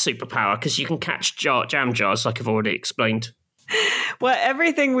think it's a superpower because you can catch jam jars, like I've already explained. Well,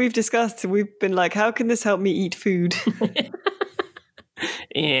 everything we've discussed, we've been like, how can this help me eat food?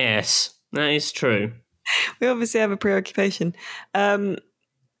 Yes, that is true. We obviously have a preoccupation. Do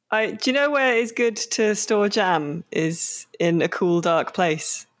you know where it's good to store jam is in a cool, dark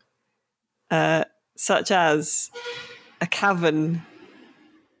place, such as a cavern,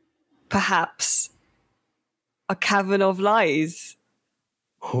 perhaps, a cavern of lies.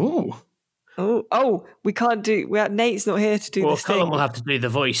 Oh. We can't do. Nate's not here to do Well, this Colin thing. will have to do the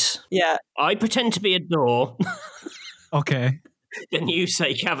voice. Yeah. I pretend to be a door. Okay. Then you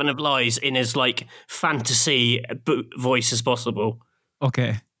say Cavern of Lies in as like fantasy voice as possible.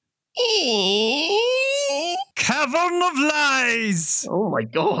 Okay. Cavern of Lies! Oh my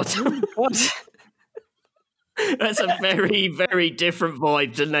god. What? That's a very, very different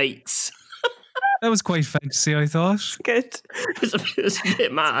vibe to Nate's. That was quite fancy, I thought. Good. It was a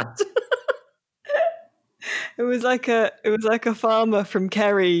bit mad. It was like a farmer from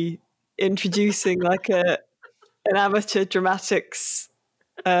Kerry introducing like an amateur dramatics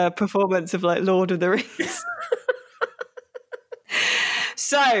performance of like Lord of the Rings.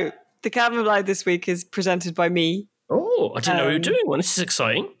 So the Cavern of Lies this week is presented by me. Oh, I didn't know we were doing one. This is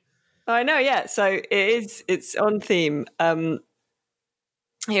exciting. I know, yeah. So it's on theme.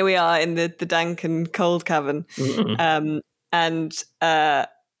 Here we are in the dank and cold cavern. Mm-hmm. And I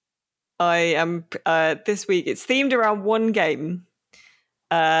am this week. It's themed around one game,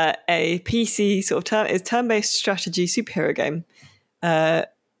 a PC sort of turn-based strategy superhero game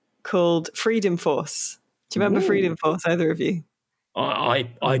called Freedom Force. Do you remember Freedom Force? Either of you? I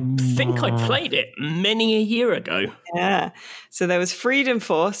think I played it many a year ago. Yeah. So there was Freedom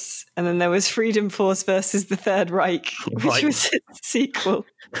Force, and then there was Freedom Force versus the Third Reich, which was a sequel.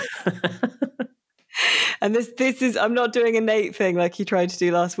 And this is, I'm not doing a Nate thing like he tried to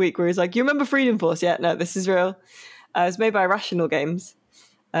do last week, where he's like, "You remember Freedom Force?" Yeah, no, this is real. It was made by Rational Games,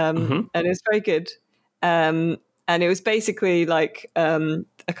 and it was very good. And it was basically like a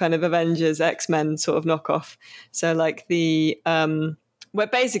kind of Avengers X-Men sort of knockoff. So like well,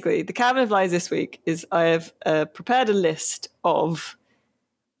 basically the Cavern of Lies this week is I have prepared a list of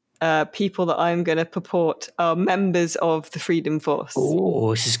people that I'm going to purport are members of the Freedom Force.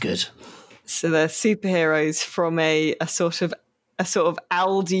 Oh, this is good. So they're superheroes from a sort of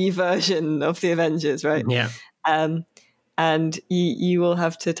Aldi version of the Avengers, right? Yeah. And you will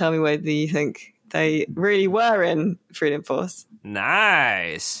have to tell me whether you think they really were in Freedom Force.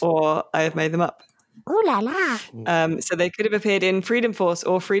 Nice. Or I have made them up. Ooh la la. So they could have appeared in Freedom Force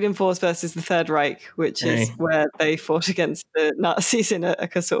or Freedom Force versus the Third Reich, which is where they fought against the Nazis in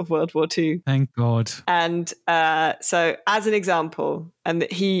a sort of World War II. Thank God. And so as an example, and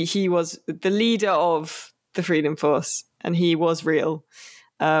he was the leader of the Freedom Force, and he was real,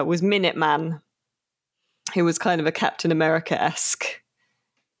 was Minuteman, who was kind of a Captain America-esque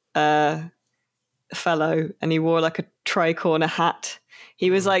fellow, and he wore like a tricorner hat.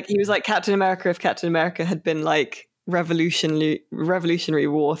 He was like Captain America if Captain America had been like Revolutionary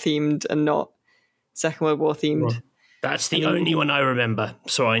War themed and not Second World War themed. Well, that's the only one I remember,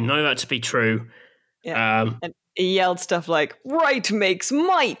 so I know that to be true. Yeah, and he yelled stuff like "Right makes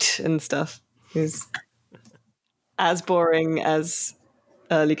might" and stuff. He was as boring as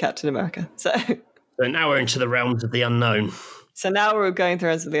early Captain America. So now we're into the realms of the unknown. So now we're going through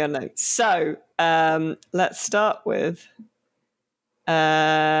Realms of the Unknown. So let's start with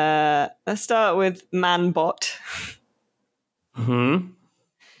Manbot.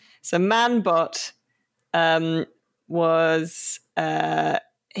 So Manbot was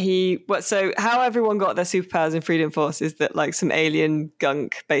so how everyone got their superpowers in Freedom Force is that like some alien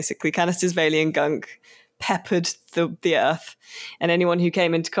gunk, basically canisters of alien gunk, peppered the earth, and anyone who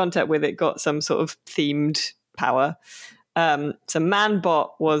came into contact with it got some sort of themed power. So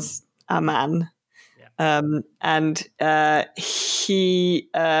Manbot was a man. And he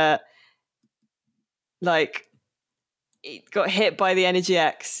got hit by the Energy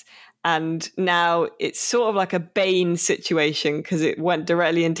X, and now it's sort of like a Bane situation because it went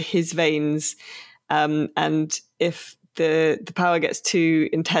directly into his veins, and if the power gets too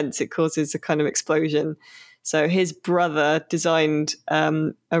intense, it causes a kind of explosion. So his brother designed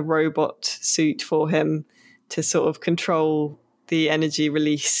a robot suit for him to sort of control the energy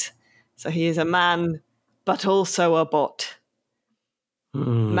release. So he is a man, but also a bot.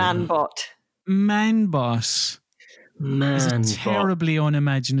 Manbot. Manbot. Is a terribly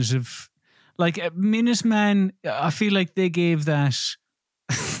unimaginative. Like Minuteman, I feel like they gave that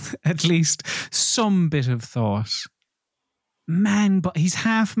at least some bit of thought. Manbot. He's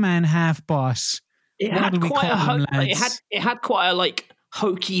half man, half bot. It had quite a like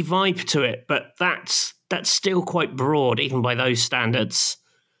hokey vibe to it, but that's still quite broad, even by those standards.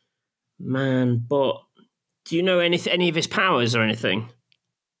 Manbot. Do you know any of his powers or anything?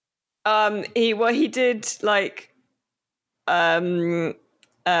 He did like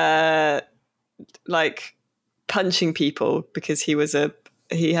punching people because he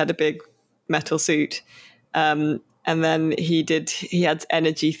had a big metal suit, and then he had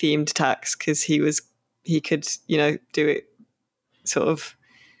energy themed attacks because he was he could, do it sort of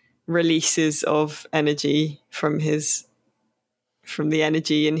releases of energy from the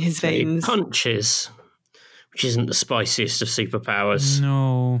energy in his veins. Punches, which isn't the spiciest of superpowers.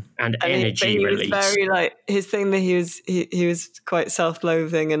 No. And But energy he release. was very his thing that he was quite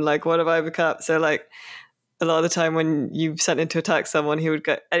self-loathing and what have I become? So a lot of the time when you sent him to attack someone, he would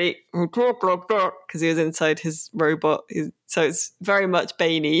go Eddie because he was inside his robot. So it's very much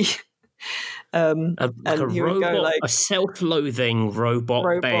Baney. A robot, a self-loathing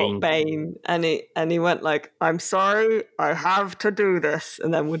robot Bane, and he went I'm sorry, I have to do this,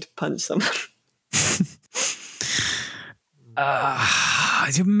 and then would punch someone.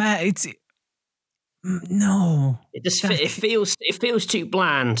 No. It feels too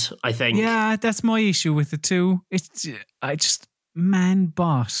bland, I think. Yeah, that's my issue with it too. Man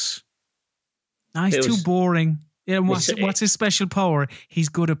boss. He's too boring. Yeah, what's his special power? He's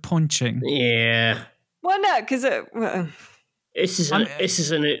good at punching. Yeah. Well, no, because this is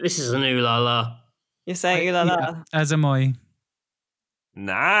an ooh la la. You're saying ooh la la. As am I.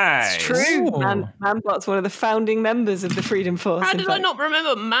 Nice. It's true. Manbot's one of the founding members of the Freedom Force. How did I not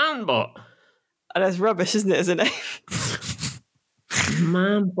remember Manbot? And that's rubbish, isn't it, as a name?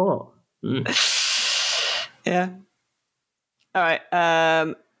 Manbot. Yeah. All right.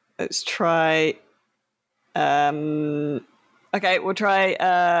 Let's try. Okay, we'll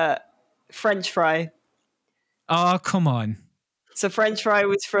try French Fry. Oh, come on. So French Fry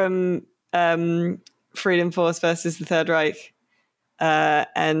was from Freedom Force versus the Third Reich,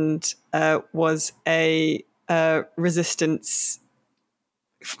 and was a resistance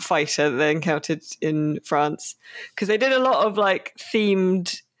fighter that they encountered in France, because they did a lot of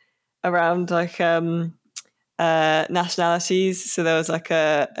themed around nationalities. So there was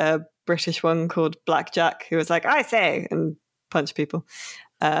a British one called Blackjack who was I say, and punch people.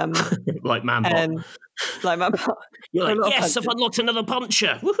 Like Manbot. And like Manbot. You're yes, I've unlocked another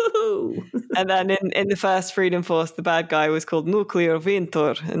puncher. Woohoo! And then in the first Freedom Force, the bad guy was called Nuclear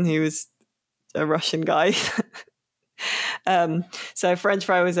Vintor, and he was a Russian guy. So French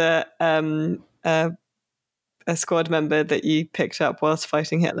Fry was a squad member that you picked up whilst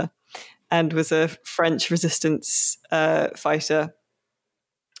fighting Hitler, and was a French resistance fighter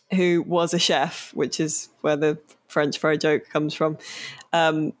who was a chef, which is where the French Fry joke comes from,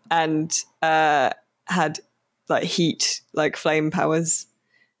 and had heat, flame powers,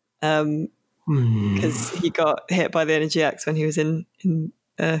 because he got hit by the Energy X when he was in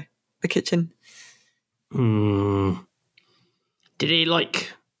the kitchen. Did he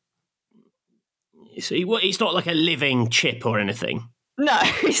So he's not a living chip or anything. No,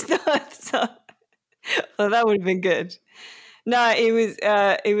 he's not. Well, that would have been good. No, it was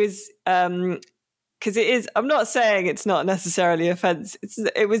because it is. I'm not saying it's not necessarily offensive.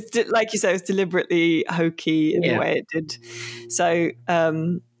 It was like you said, it was deliberately hokey in the way it did. So,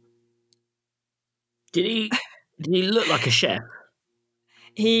 did he look like a chef?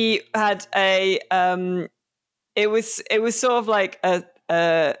 He had a. It was sort of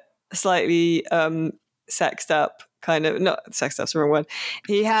a slightly sexed up kind of, not sexed up's the wrong word.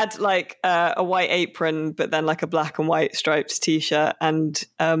 He had a white apron, but then a black and white striped t-shirt, and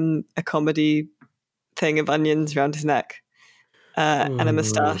a comedy thing of onions around his neck, and a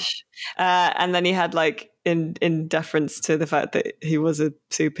moustache. And then he had in deference to the fact that he was a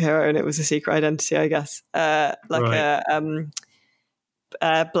superhero and it was a secret identity, I guess, a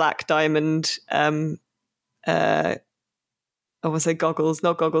black diamond, I want to say goggles,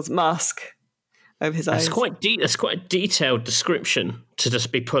 not goggles, mask over his eyes. That's quite a detailed description to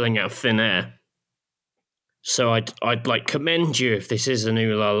just be pulling out of thin air. So I'd commend you if this is an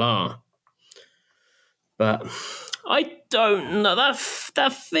ooh la la. But I don't know. That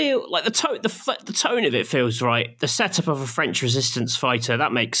feel the tone of it feels right. The setup of a French resistance fighter,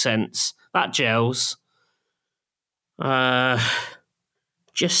 that makes sense. That gels.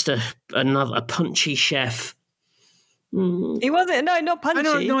 Just another punchy chef. He wasn't. No, not punchy. I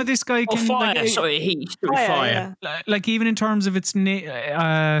don't know. This guy can fire. Sorry, heat through fire. Yeah. Even in terms of its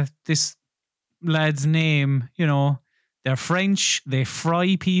this lad's name, they're French. They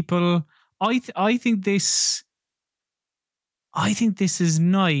fry people. I think this is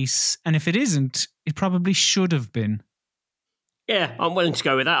nice, and if it isn't, it probably should have been. Yeah, I'm willing to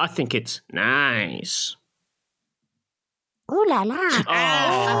go with that. I think it's nice. Ooh la la.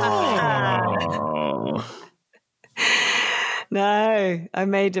 Oh. No, I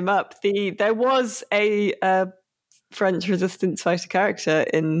made him up. There was a French resistance fighter character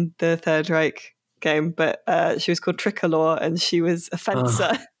in the Third Reich game, but she was called Tricolore, and she was a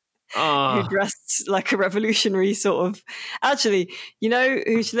fencer who dressed like a revolutionary sort of. Actually, you know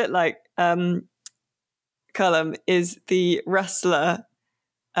who she looked like? Cullum is the wrestler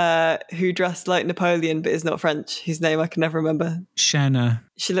who dressed like Napoleon but is not French, whose name I can never remember. Shanna.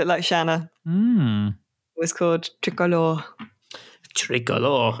 She looked like Shanna. Mm. It was called Tricolore.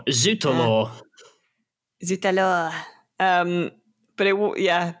 Tricolor. Zootolor. Zutalor. But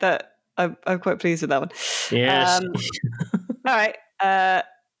that I'm quite pleased with that one. Yes. All right.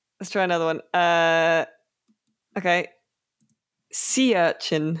 Let's try another one. Okay. Sea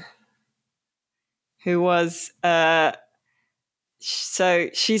urchin, who was so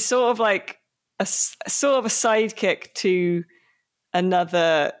she's sort of like a sidekick to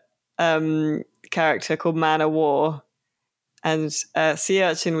another character called Man of War, and Sea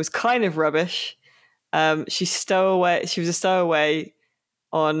urchin was kind of rubbish. She was a stowaway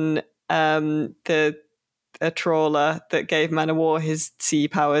on a trawler that gave Man of War his sea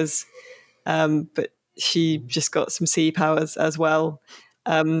powers, but she just got some sea powers as well.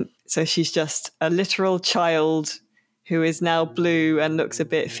 So she's just a literal child who is now blue and looks a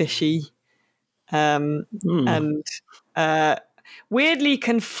bit fishy, and weirdly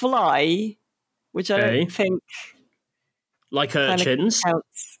can fly, which I Okay. don't think Like kind of urchins.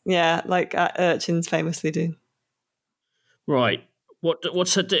 counts. Yeah, like urchins famously do. Right.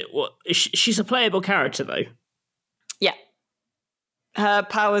 What's her what she's a playable character though. Yeah. Her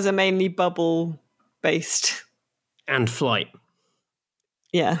powers are mainly bubble based. And flight.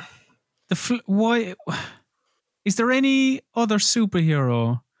 Yeah. Why is there any other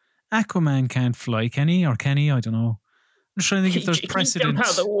superhero? Aquaman can't fly, can he? Or can he? I don't know. I'm just trying to think if there's Can you precedent. jump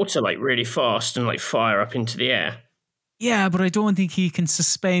out of the water like really fast and like fire up into the air? Yeah, but I don't think he can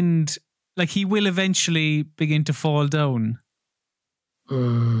suspend. Like, he will eventually begin to fall down.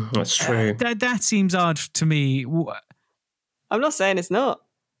 That's true. That seems odd to me. I'm not saying it's not.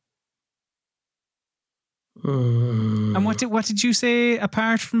 And what did you say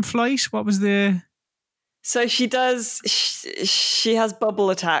apart from flight? What was the... So she does. She has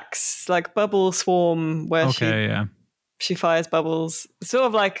bubble attacks, like bubble swarm, where she fires bubbles, sort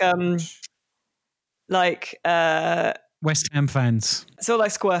of like West Ham fans. sort of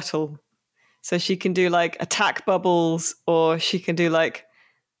like Squirtle. So she can do like attack bubbles, or she can do like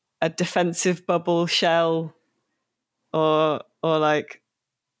a defensive bubble shell, or like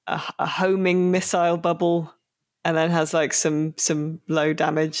a homing missile bubble, and then has like some low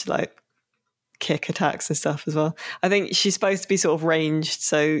damage like kick attacks and stuff as well. I think she's supposed to be sort of ranged,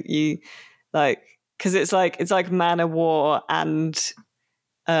 so you like, because it's like Man of War and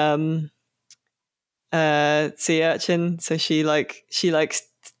sea urchin. So she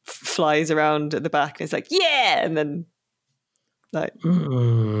flies around at the back and it's like, yeah, and then like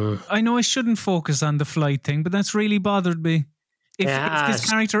I know I shouldn't focus on the flight thing, but that's really bothered me. If this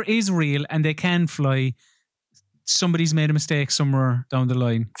character is real and they can fly, somebody's made a mistake somewhere down the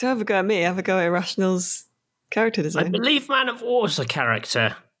line. So have a go at me, have a go at Irrational's character I design. believe Man of War's a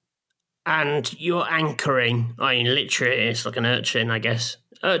character. And you're anchoring. I mean, literally, it's like an urchin, I guess.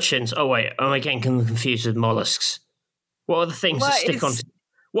 Urchins. Oh wait, am I getting confused with mollusks? What are the things that stick on?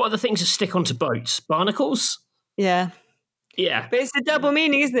 What are the things that stick onto boats? Barnacles. Yeah. Yeah. But it's a double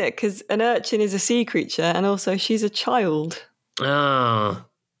meaning, isn't it? Because an urchin is a sea creature, and also she's a child. Ah.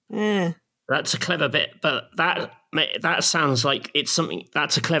 Yeah. That's a clever bit, but that sounds like it's something.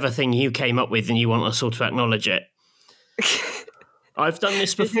 That's a clever thing you came up with, and you want us all to acknowledge it. I've done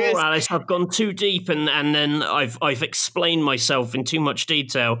this before, Alice. I've gone too deep, and then I've explained myself in too much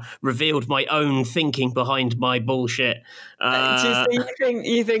detail, revealed my own thinking behind my bullshit.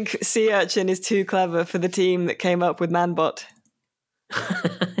 You think sea urchin is too clever for the team that came up with Manbot?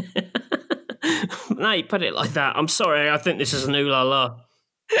 No, you put it like that. I'm sorry. I think this is an ooh la la.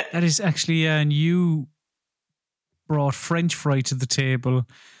 That is actually, and you brought French fry to the table.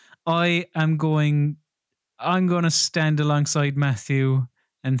 I'm going to stand alongside Matthew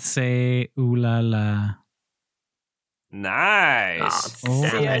and say ooh la la. Nice.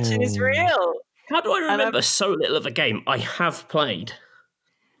 Sea urchin is real. How do I remember so little of a game I have played?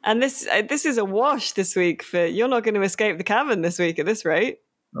 And this is a wash this week. You're not going to escape the cavern this week at this rate.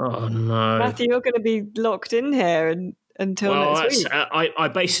 Oh no, Matthew, you're going to be locked in here until next week. I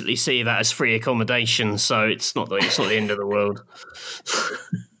basically see that as free accommodation, so it's not the end of the world.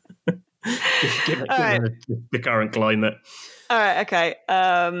 given the current climate. All right, okay.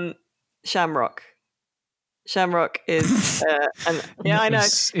 Shamrock. Shamrock is, I know.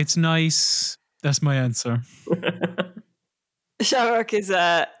 It's nice. That's my answer. Shamrock is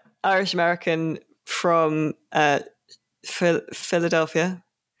Irish American from Philadelphia,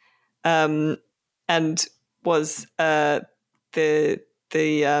 and was the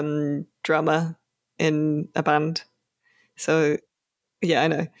drummer in a band. So yeah, I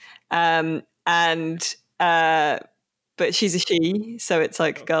know. And but she's a she, so it's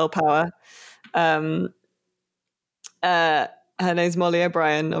like girl power. Her name's Molly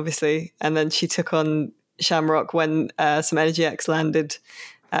O'Brien, obviously, and then she took on Shamrock when some Energy X landed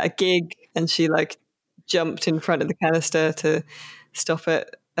at a gig, and she like jumped in front of the canister to stop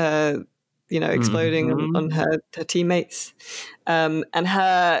it, exploding on her teammates. And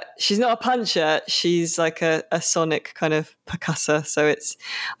she's not a puncher; she's like a sonic kind of percussor. So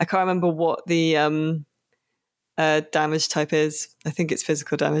I can't remember what the damage type is. I think it's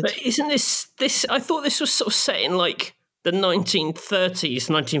physical damage. But isn't this? I thought this was sort of set in like the 1930s,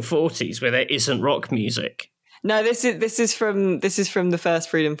 1940s, where there isn't rock music. No, this is from the first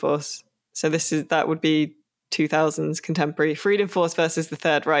Freedom Force. So that would be 2000s contemporary Freedom Force versus the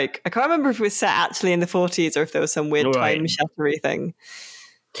Third Reich. I can't remember if it was set actually in the 40s or if there was some weird time shattery thing.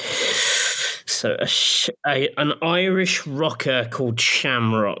 So an Irish rocker called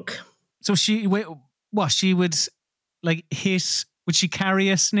Shamrock. So she would like hit? Would she carry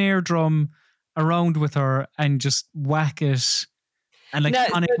a snare drum around with her and just whack it and like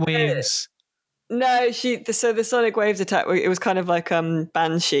sonic waves? No, the sonic waves attack, it was kind of like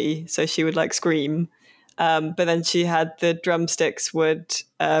Banshee, so she would like scream, but then she had the drumsticks would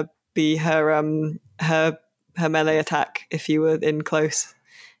be her melee attack if you were in close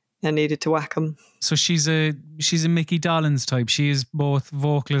and needed to whack them. So she's a Mickey Dolenz type. She is both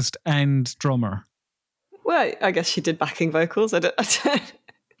vocalist and drummer. Well, I guess she did backing vocals. I don't.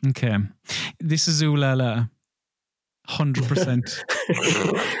 Okay, this is Ooh La La. 100%.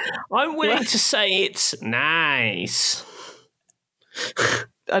 I'm willing to say it's nice.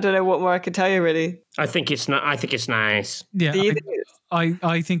 I don't know what more I can tell you, really. I think it's nice. Yeah,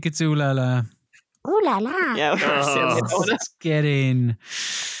 I think it's Ooh La La. Ooh la la. Yeah, let's get in.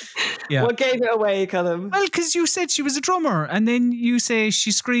 Yeah. What gave it away, Callum? Well, because you said she was a drummer, and then you say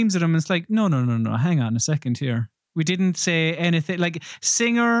she screams at him. It's like, no. Hang on a second here. We didn't say anything like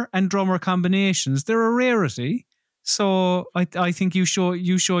singer and drummer combinations. They're a rarity. So I think you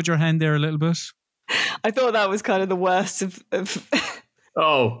showed your hand there a little bit. I thought that was kind of the worst of...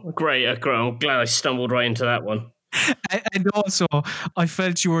 Oh, great. I'm glad I stumbled right into that one. And also, I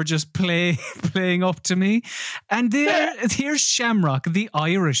felt you were just playing up to me. And here's Shamrock, the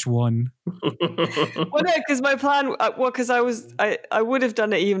Irish one. Well, no, because my plan... because I would have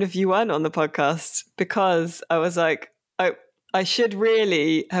done it even if you weren't on the podcast, because I was like, I should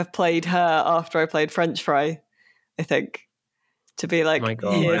really have played her after I played French Fry, I think, to be like, my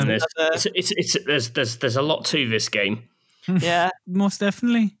God, there's a lot to this game. Yeah, most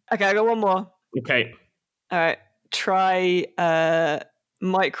definitely. Okay, I got one more. Okay, all right. Try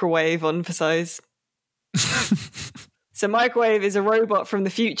microwave on for size. So microwave is a robot from the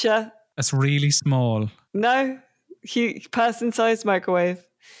future. That's really small. No, person-sized microwave.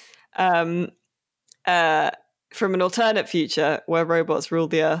 From an alternate future where robots rule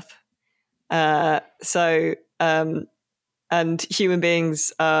the earth. And human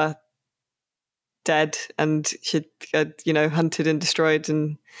beings are dead and should, hunted and destroyed.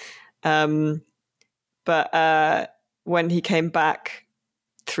 And but when he came back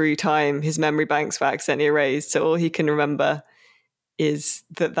through time, his memory banks were accidentally erased. So all he can remember is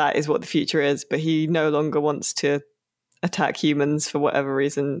that is what the future is. But he no longer wants to attack humans for whatever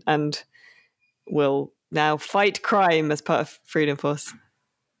reason, and will now fight crime as part of Freedom Force.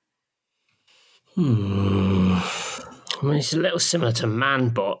 I mean, it's a little similar to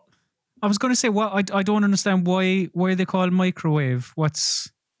Manbot. I was going to say, I don't understand why they call it microwave.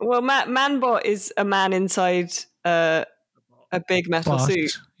 Well, Manbot is a man inside a big metal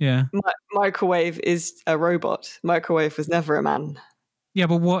suit. Yeah. Microwave is a robot. Microwave was never a man. Yeah,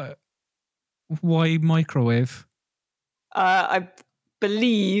 but why microwave? I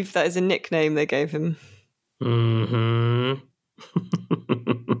believe that is a nickname they gave him. Mm-hmm.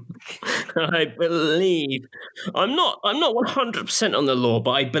 I believe. I'm not 100% on the law,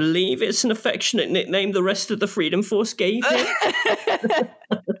 but I believe it's an affectionate nickname the rest of the Freedom Force gave him.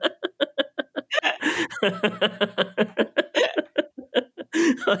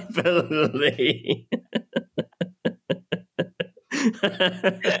 I believe.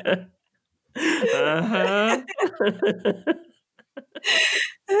 Uh-huh.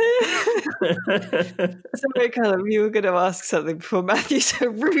 Sorry, Callum, you were going to ask something before Matthew so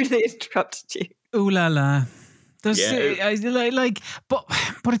rudely interrupted you. Ooh la la. But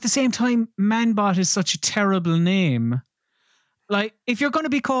at the same time, Manbot is such a terrible name. Like, if they're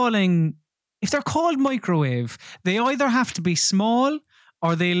called microwave, they either have to be small,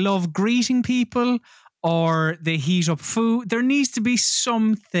 or they love greeting people, or they heat up food. There needs to be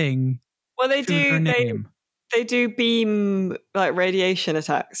something. Well, they to their name. They do beam, like radiation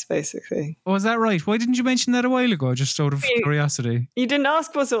attacks, basically. Oh, is that right? Why didn't you mention that a while ago? Just out of curiosity. You didn't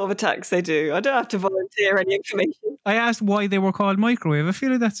ask what sort of attacks they do. I don't have to volunteer any information. I asked why they were called microwave. I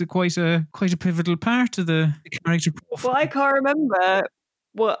feel like that's quite a pivotal part of the character profile. Well, I can't remember.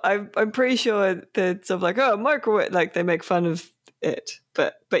 Well, I'm pretty sure that sort of like, oh, microwave, like they make fun of it.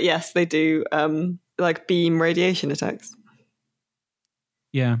 But yes, they do like beam radiation attacks.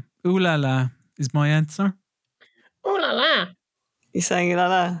 Yeah. Ooh la la is my answer. Ooh la la. You're saying la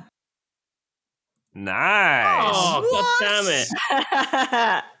la. Nice. Oh, God damn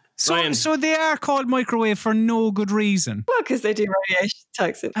it. Ryan. So they are called microwave for no good reason. Well, because they do radiation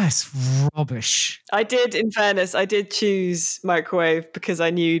attacks. That's rubbish. I did, in fairness, I did choose microwave because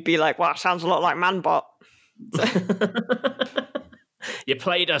I knew you'd be like, wow, sounds a lot like Manbot. You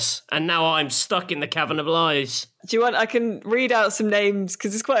played us, and now I'm stuck in the Cavern of Lies. Do you want, I can read out some names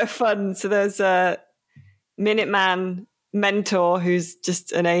because it's quite fun. So there's a Minuteman Mentor, who's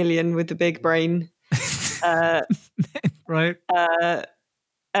just an alien with a big brain. Right.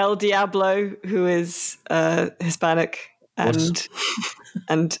 El Diablo, who is Hispanic and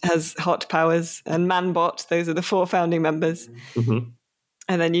has hot powers, and Manbot. Those are the 4 founding members. Mm-hmm.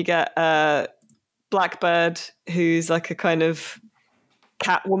 And then you get Blackbird, who's like a kind of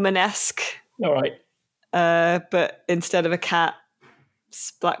Catwoman-esque. All right. But instead of a cat,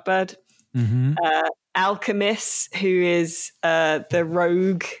 it's Blackbird. Mm-hmm. Alchemist, who is the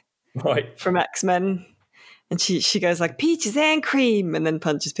rogue Right. from X-Men. And she goes like, peaches and cream, and then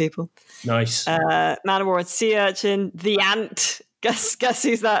punches people. Nice. Manowar Sea Urchin, the Ant. Guess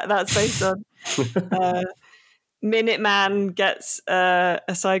who's that's based on. Minuteman gets a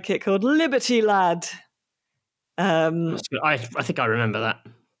sidekick called Liberty Lad. That's good. I think I remember that.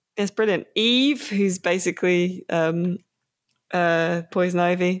 It's brilliant. Eve, who's basically Poison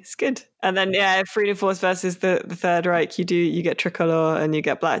Ivy. It's good. And then Freedom Force versus the Third Reich. You get Tricolor and you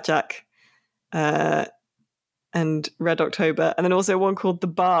get Blackjack. And Red October, and then also one called the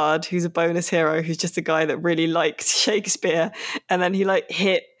Bard, who's a bonus hero, who's just a guy that really likes Shakespeare, and then he like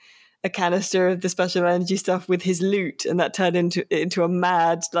hit a canister of the special energy stuff with his lute, and that turned into a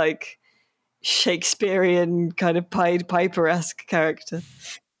mad like Shakespearean kind of Pied Piper-esque character.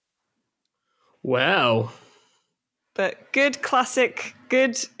 Wow. But good classic,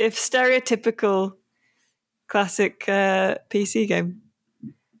 good if stereotypical classic PC game.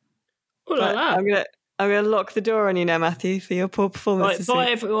 Ooh la But la. I'm gonna lock the door on you now, Matthew, for your poor performance. Right, this bye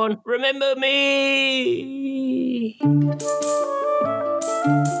week. everyone. Remember me.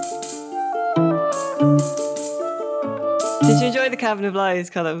 Did you enjoy the Cavern of Lies,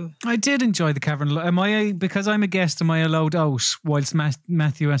 Callum? I did enjoy the Cavern. Because I'm a guest, am I allowed out whilst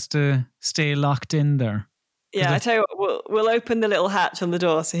Matthew has to stay locked in there? Yeah, I tell you what, we'll open the little hatch on the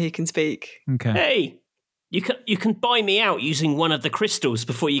door so he can speak. Okay. Hey, you can buy me out using one of the crystals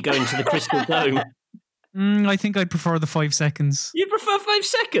before you go into the crystal dome. I think I'd prefer the 5 seconds. You prefer 5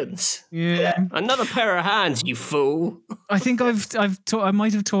 seconds? Yeah. Another pair of hands, you fool. I think I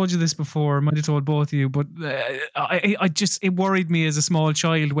might have told you this before. I might have told both of you, but it worried me as a small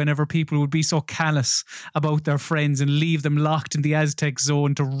child whenever people would be so callous about their friends and leave them locked in the Aztec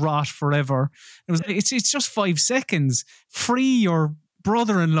zone to rot forever. It's just 5 seconds. Free your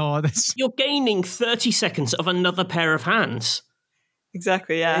brother-in-law. You're gaining 30 seconds of another pair of hands.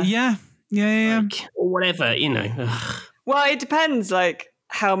 Exactly, yeah. Yeah. Like, or whatever, you know. Ugh. Well, it depends, like,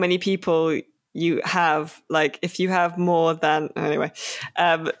 how many people you have. Like, if you have more than... Anyway,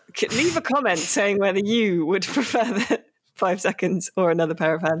 leave a comment saying whether you would prefer the 5 seconds or another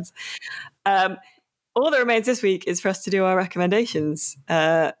pair of hands. All that remains this week is for us to do our recommendations.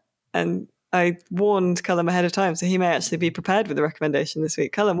 And I warned Callum ahead of time, so he may actually be prepared with the recommendation this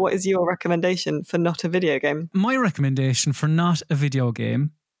week. Callum, what is your recommendation for not a video game? My recommendation for not a video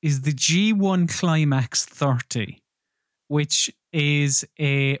game is the G1 Climax 30, which is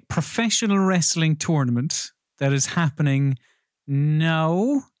a professional wrestling tournament that is happening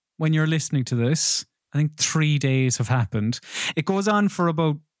now when you're listening to this. I think 3 days have happened. It goes on for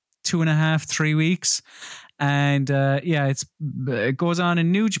about 2.5, 3 weeks. And it goes on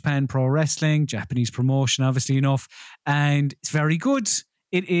in New Japan Pro Wrestling, Japanese promotion, obviously enough. And it's very good.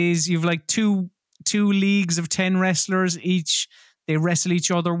 It is, you've like two leagues of 10 wrestlers each. They wrestle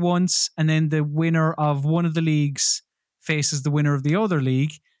each other once, and then the winner of one of the leagues faces the winner of the other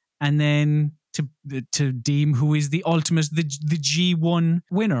league, and then to deem who is the ultimate, the G1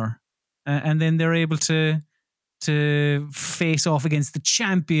 winner, and then they're able to face off against the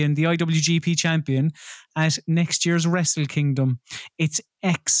champion, the IWGP champion, at next year's Wrestle Kingdom. It's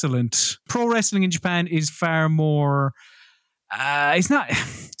excellent. Pro wrestling in Japan is far more. It's not.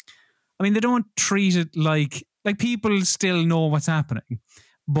 I mean, they don't treat it like people still know what's happening,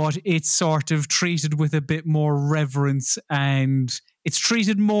 but it's sort of treated with a bit more reverence, and it's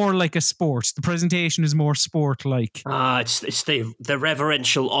treated more like a sport. The presentation is more sport-like. It's the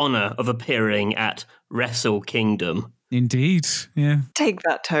reverential honour of appearing at Wrestle Kingdom. Indeed, yeah. Take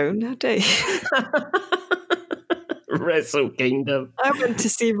that tone, how dare you? Wrestle Kingdom. I went to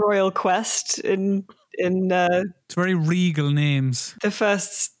see Royal Quest in It's very regal names. the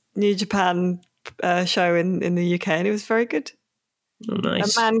first New Japan show in the UK, and it was very good. Oh,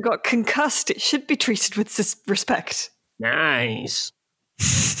 nice. A man got concussed. It should be treated with respect. Nice.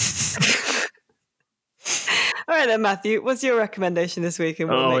 All right then, Matthew, what's your recommendation this week? And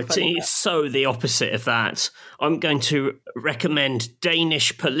we'll Oh, make fun of it's so the opposite of that. I'm going to recommend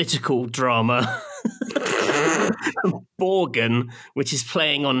Danish political drama, Borgen, which is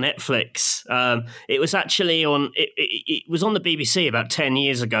playing on Netflix. It was actually it was on the BBC about 10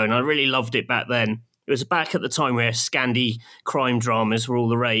 years ago, and I really loved it back then. It was back at the time where Scandi crime dramas were all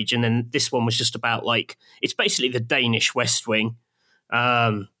the rage, and then this one was just about it's basically the Danish West Wing,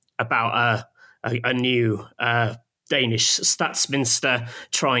 about a new Danish Statsminister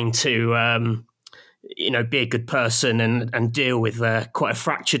trying to be a good person and deal with quite a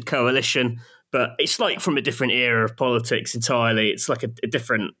fractured coalition. But it's from a different era of politics entirely. It's like a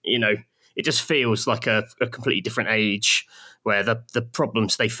different, it just feels like a completely different age where the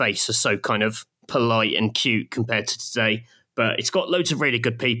problems they face are so kind of polite and cute compared to today. But it's got loads of really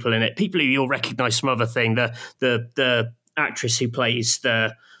good people in it. People who you'll recognise from other things. The actress who plays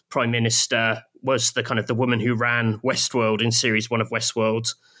the Prime Minister was the kind of the woman who ran Westworld in series 1 of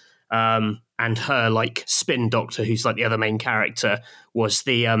Westworld. And her spin doctor, who's the other main character, was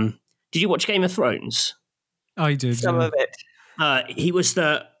the did you watch Game of Thrones? I did. some yeah. of it. He was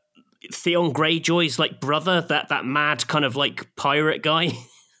the Theon Greyjoy's brother, that mad kind of pirate guy.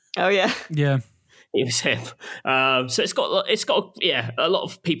 Oh yeah. Yeah. It was him. So it's got a lot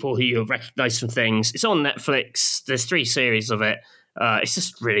of people who you'll recognise from things. It's on Netflix. There's 3 series of it. It's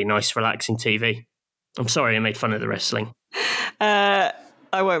just really nice, relaxing TV. I'm sorry I made fun of the wrestling. I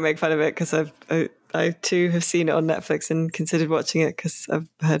won't make fun of it because I too have seen it on Netflix and considered watching it because I've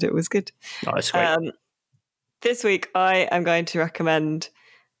heard it was good. Oh, it's great. This week I am going to recommend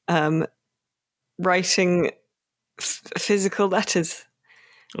writing physical letters.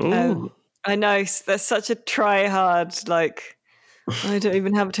 Ooh. I know there's such a try hard, I don't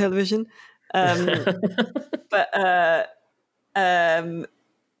even have a television. But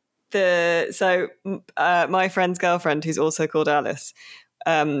my friend's girlfriend, who's also called Alice,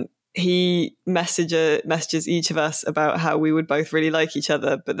 he messages each of us about how we would both really like each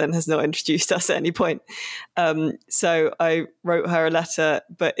other, but then has not introduced us at any point. So I wrote her a letter,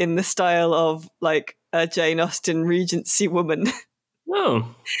 but in the style of a Jane Austen Regency woman.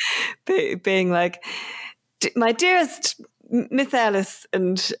 Oh. Being my dearest Miss Alice,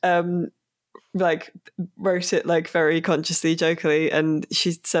 and wrote it very consciously, jokily, and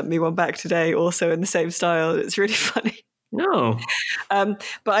she sent me one back today, also in the same style. It's really funny. No. But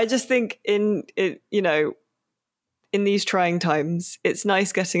I just think in these trying times, it's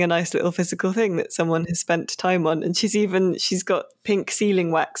nice getting a nice little physical thing that someone has spent time on, and she's got pink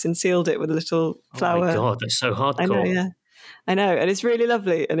sealing wax and sealed it with a little flower. Oh my God, that's so hardcore. I know, yeah. I know, and it's really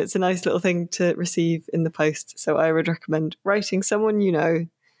lovely, and it's a nice little thing to receive in the post. So I would recommend writing someone a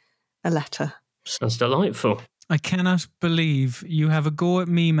letter. Sounds delightful. I cannot believe you have a go at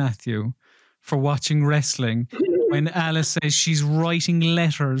me, Matthew, for watching wrestling when Alice says she's writing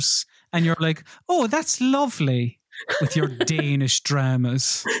letters and you're like, oh, that's lovely, with your Danish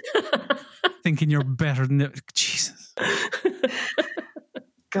dramas. Thinking you're better than it. Jesus.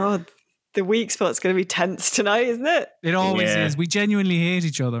 God, the weak spot's going to be tense tonight, isn't it? It always is. We genuinely hate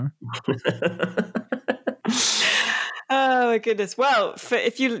each other. Oh my goodness! Well,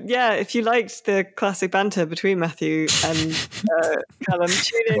 if you liked the classic banter between Matthew and Callum,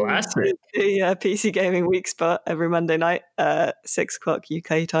 tune in to the PC Gaming Week Spot every Monday night,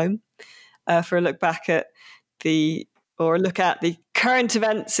 6:00 UK time, for a look back at the current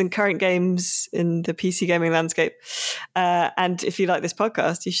events and current games in the PC gaming landscape. And if you like this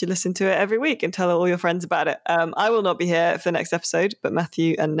podcast, you should listen to it every week and tell all your friends about it. I will not be here for the next episode, but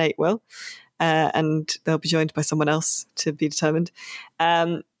Matthew and Nate will. And they'll be joined by someone else to be determined.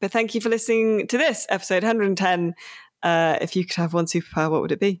 But thank you for listening to this episode 110. If you could have one superpower, what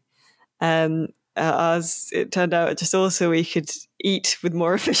would it be? Ours, it turned out, just also we could eat with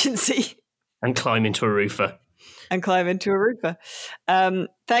more efficiency. And climb into a roofer. and climb into a roofer.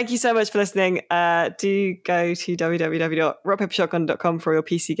 Thank you so much for listening. Do go to www.rockpapershotgun.com for your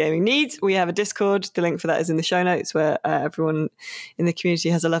PC gaming needs. We have a Discord. The link for that is in the show notes, where everyone in the community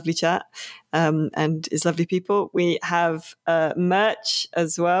has a lovely chat and is lovely people. We have merch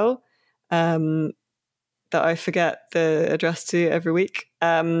as well that I forget the address to every week.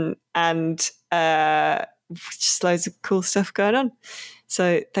 And just loads of cool stuff going on.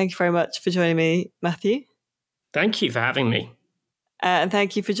 So thank you very much for joining me, Matthew. Thank you for having me. And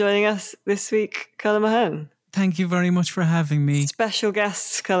thank you for joining us this week, Colin Mahone. Thank you very much for having me. Special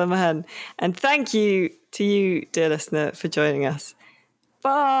guest, Colin Mahone. And thank you to you, dear listener, for joining us.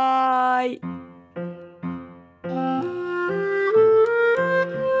 Bye.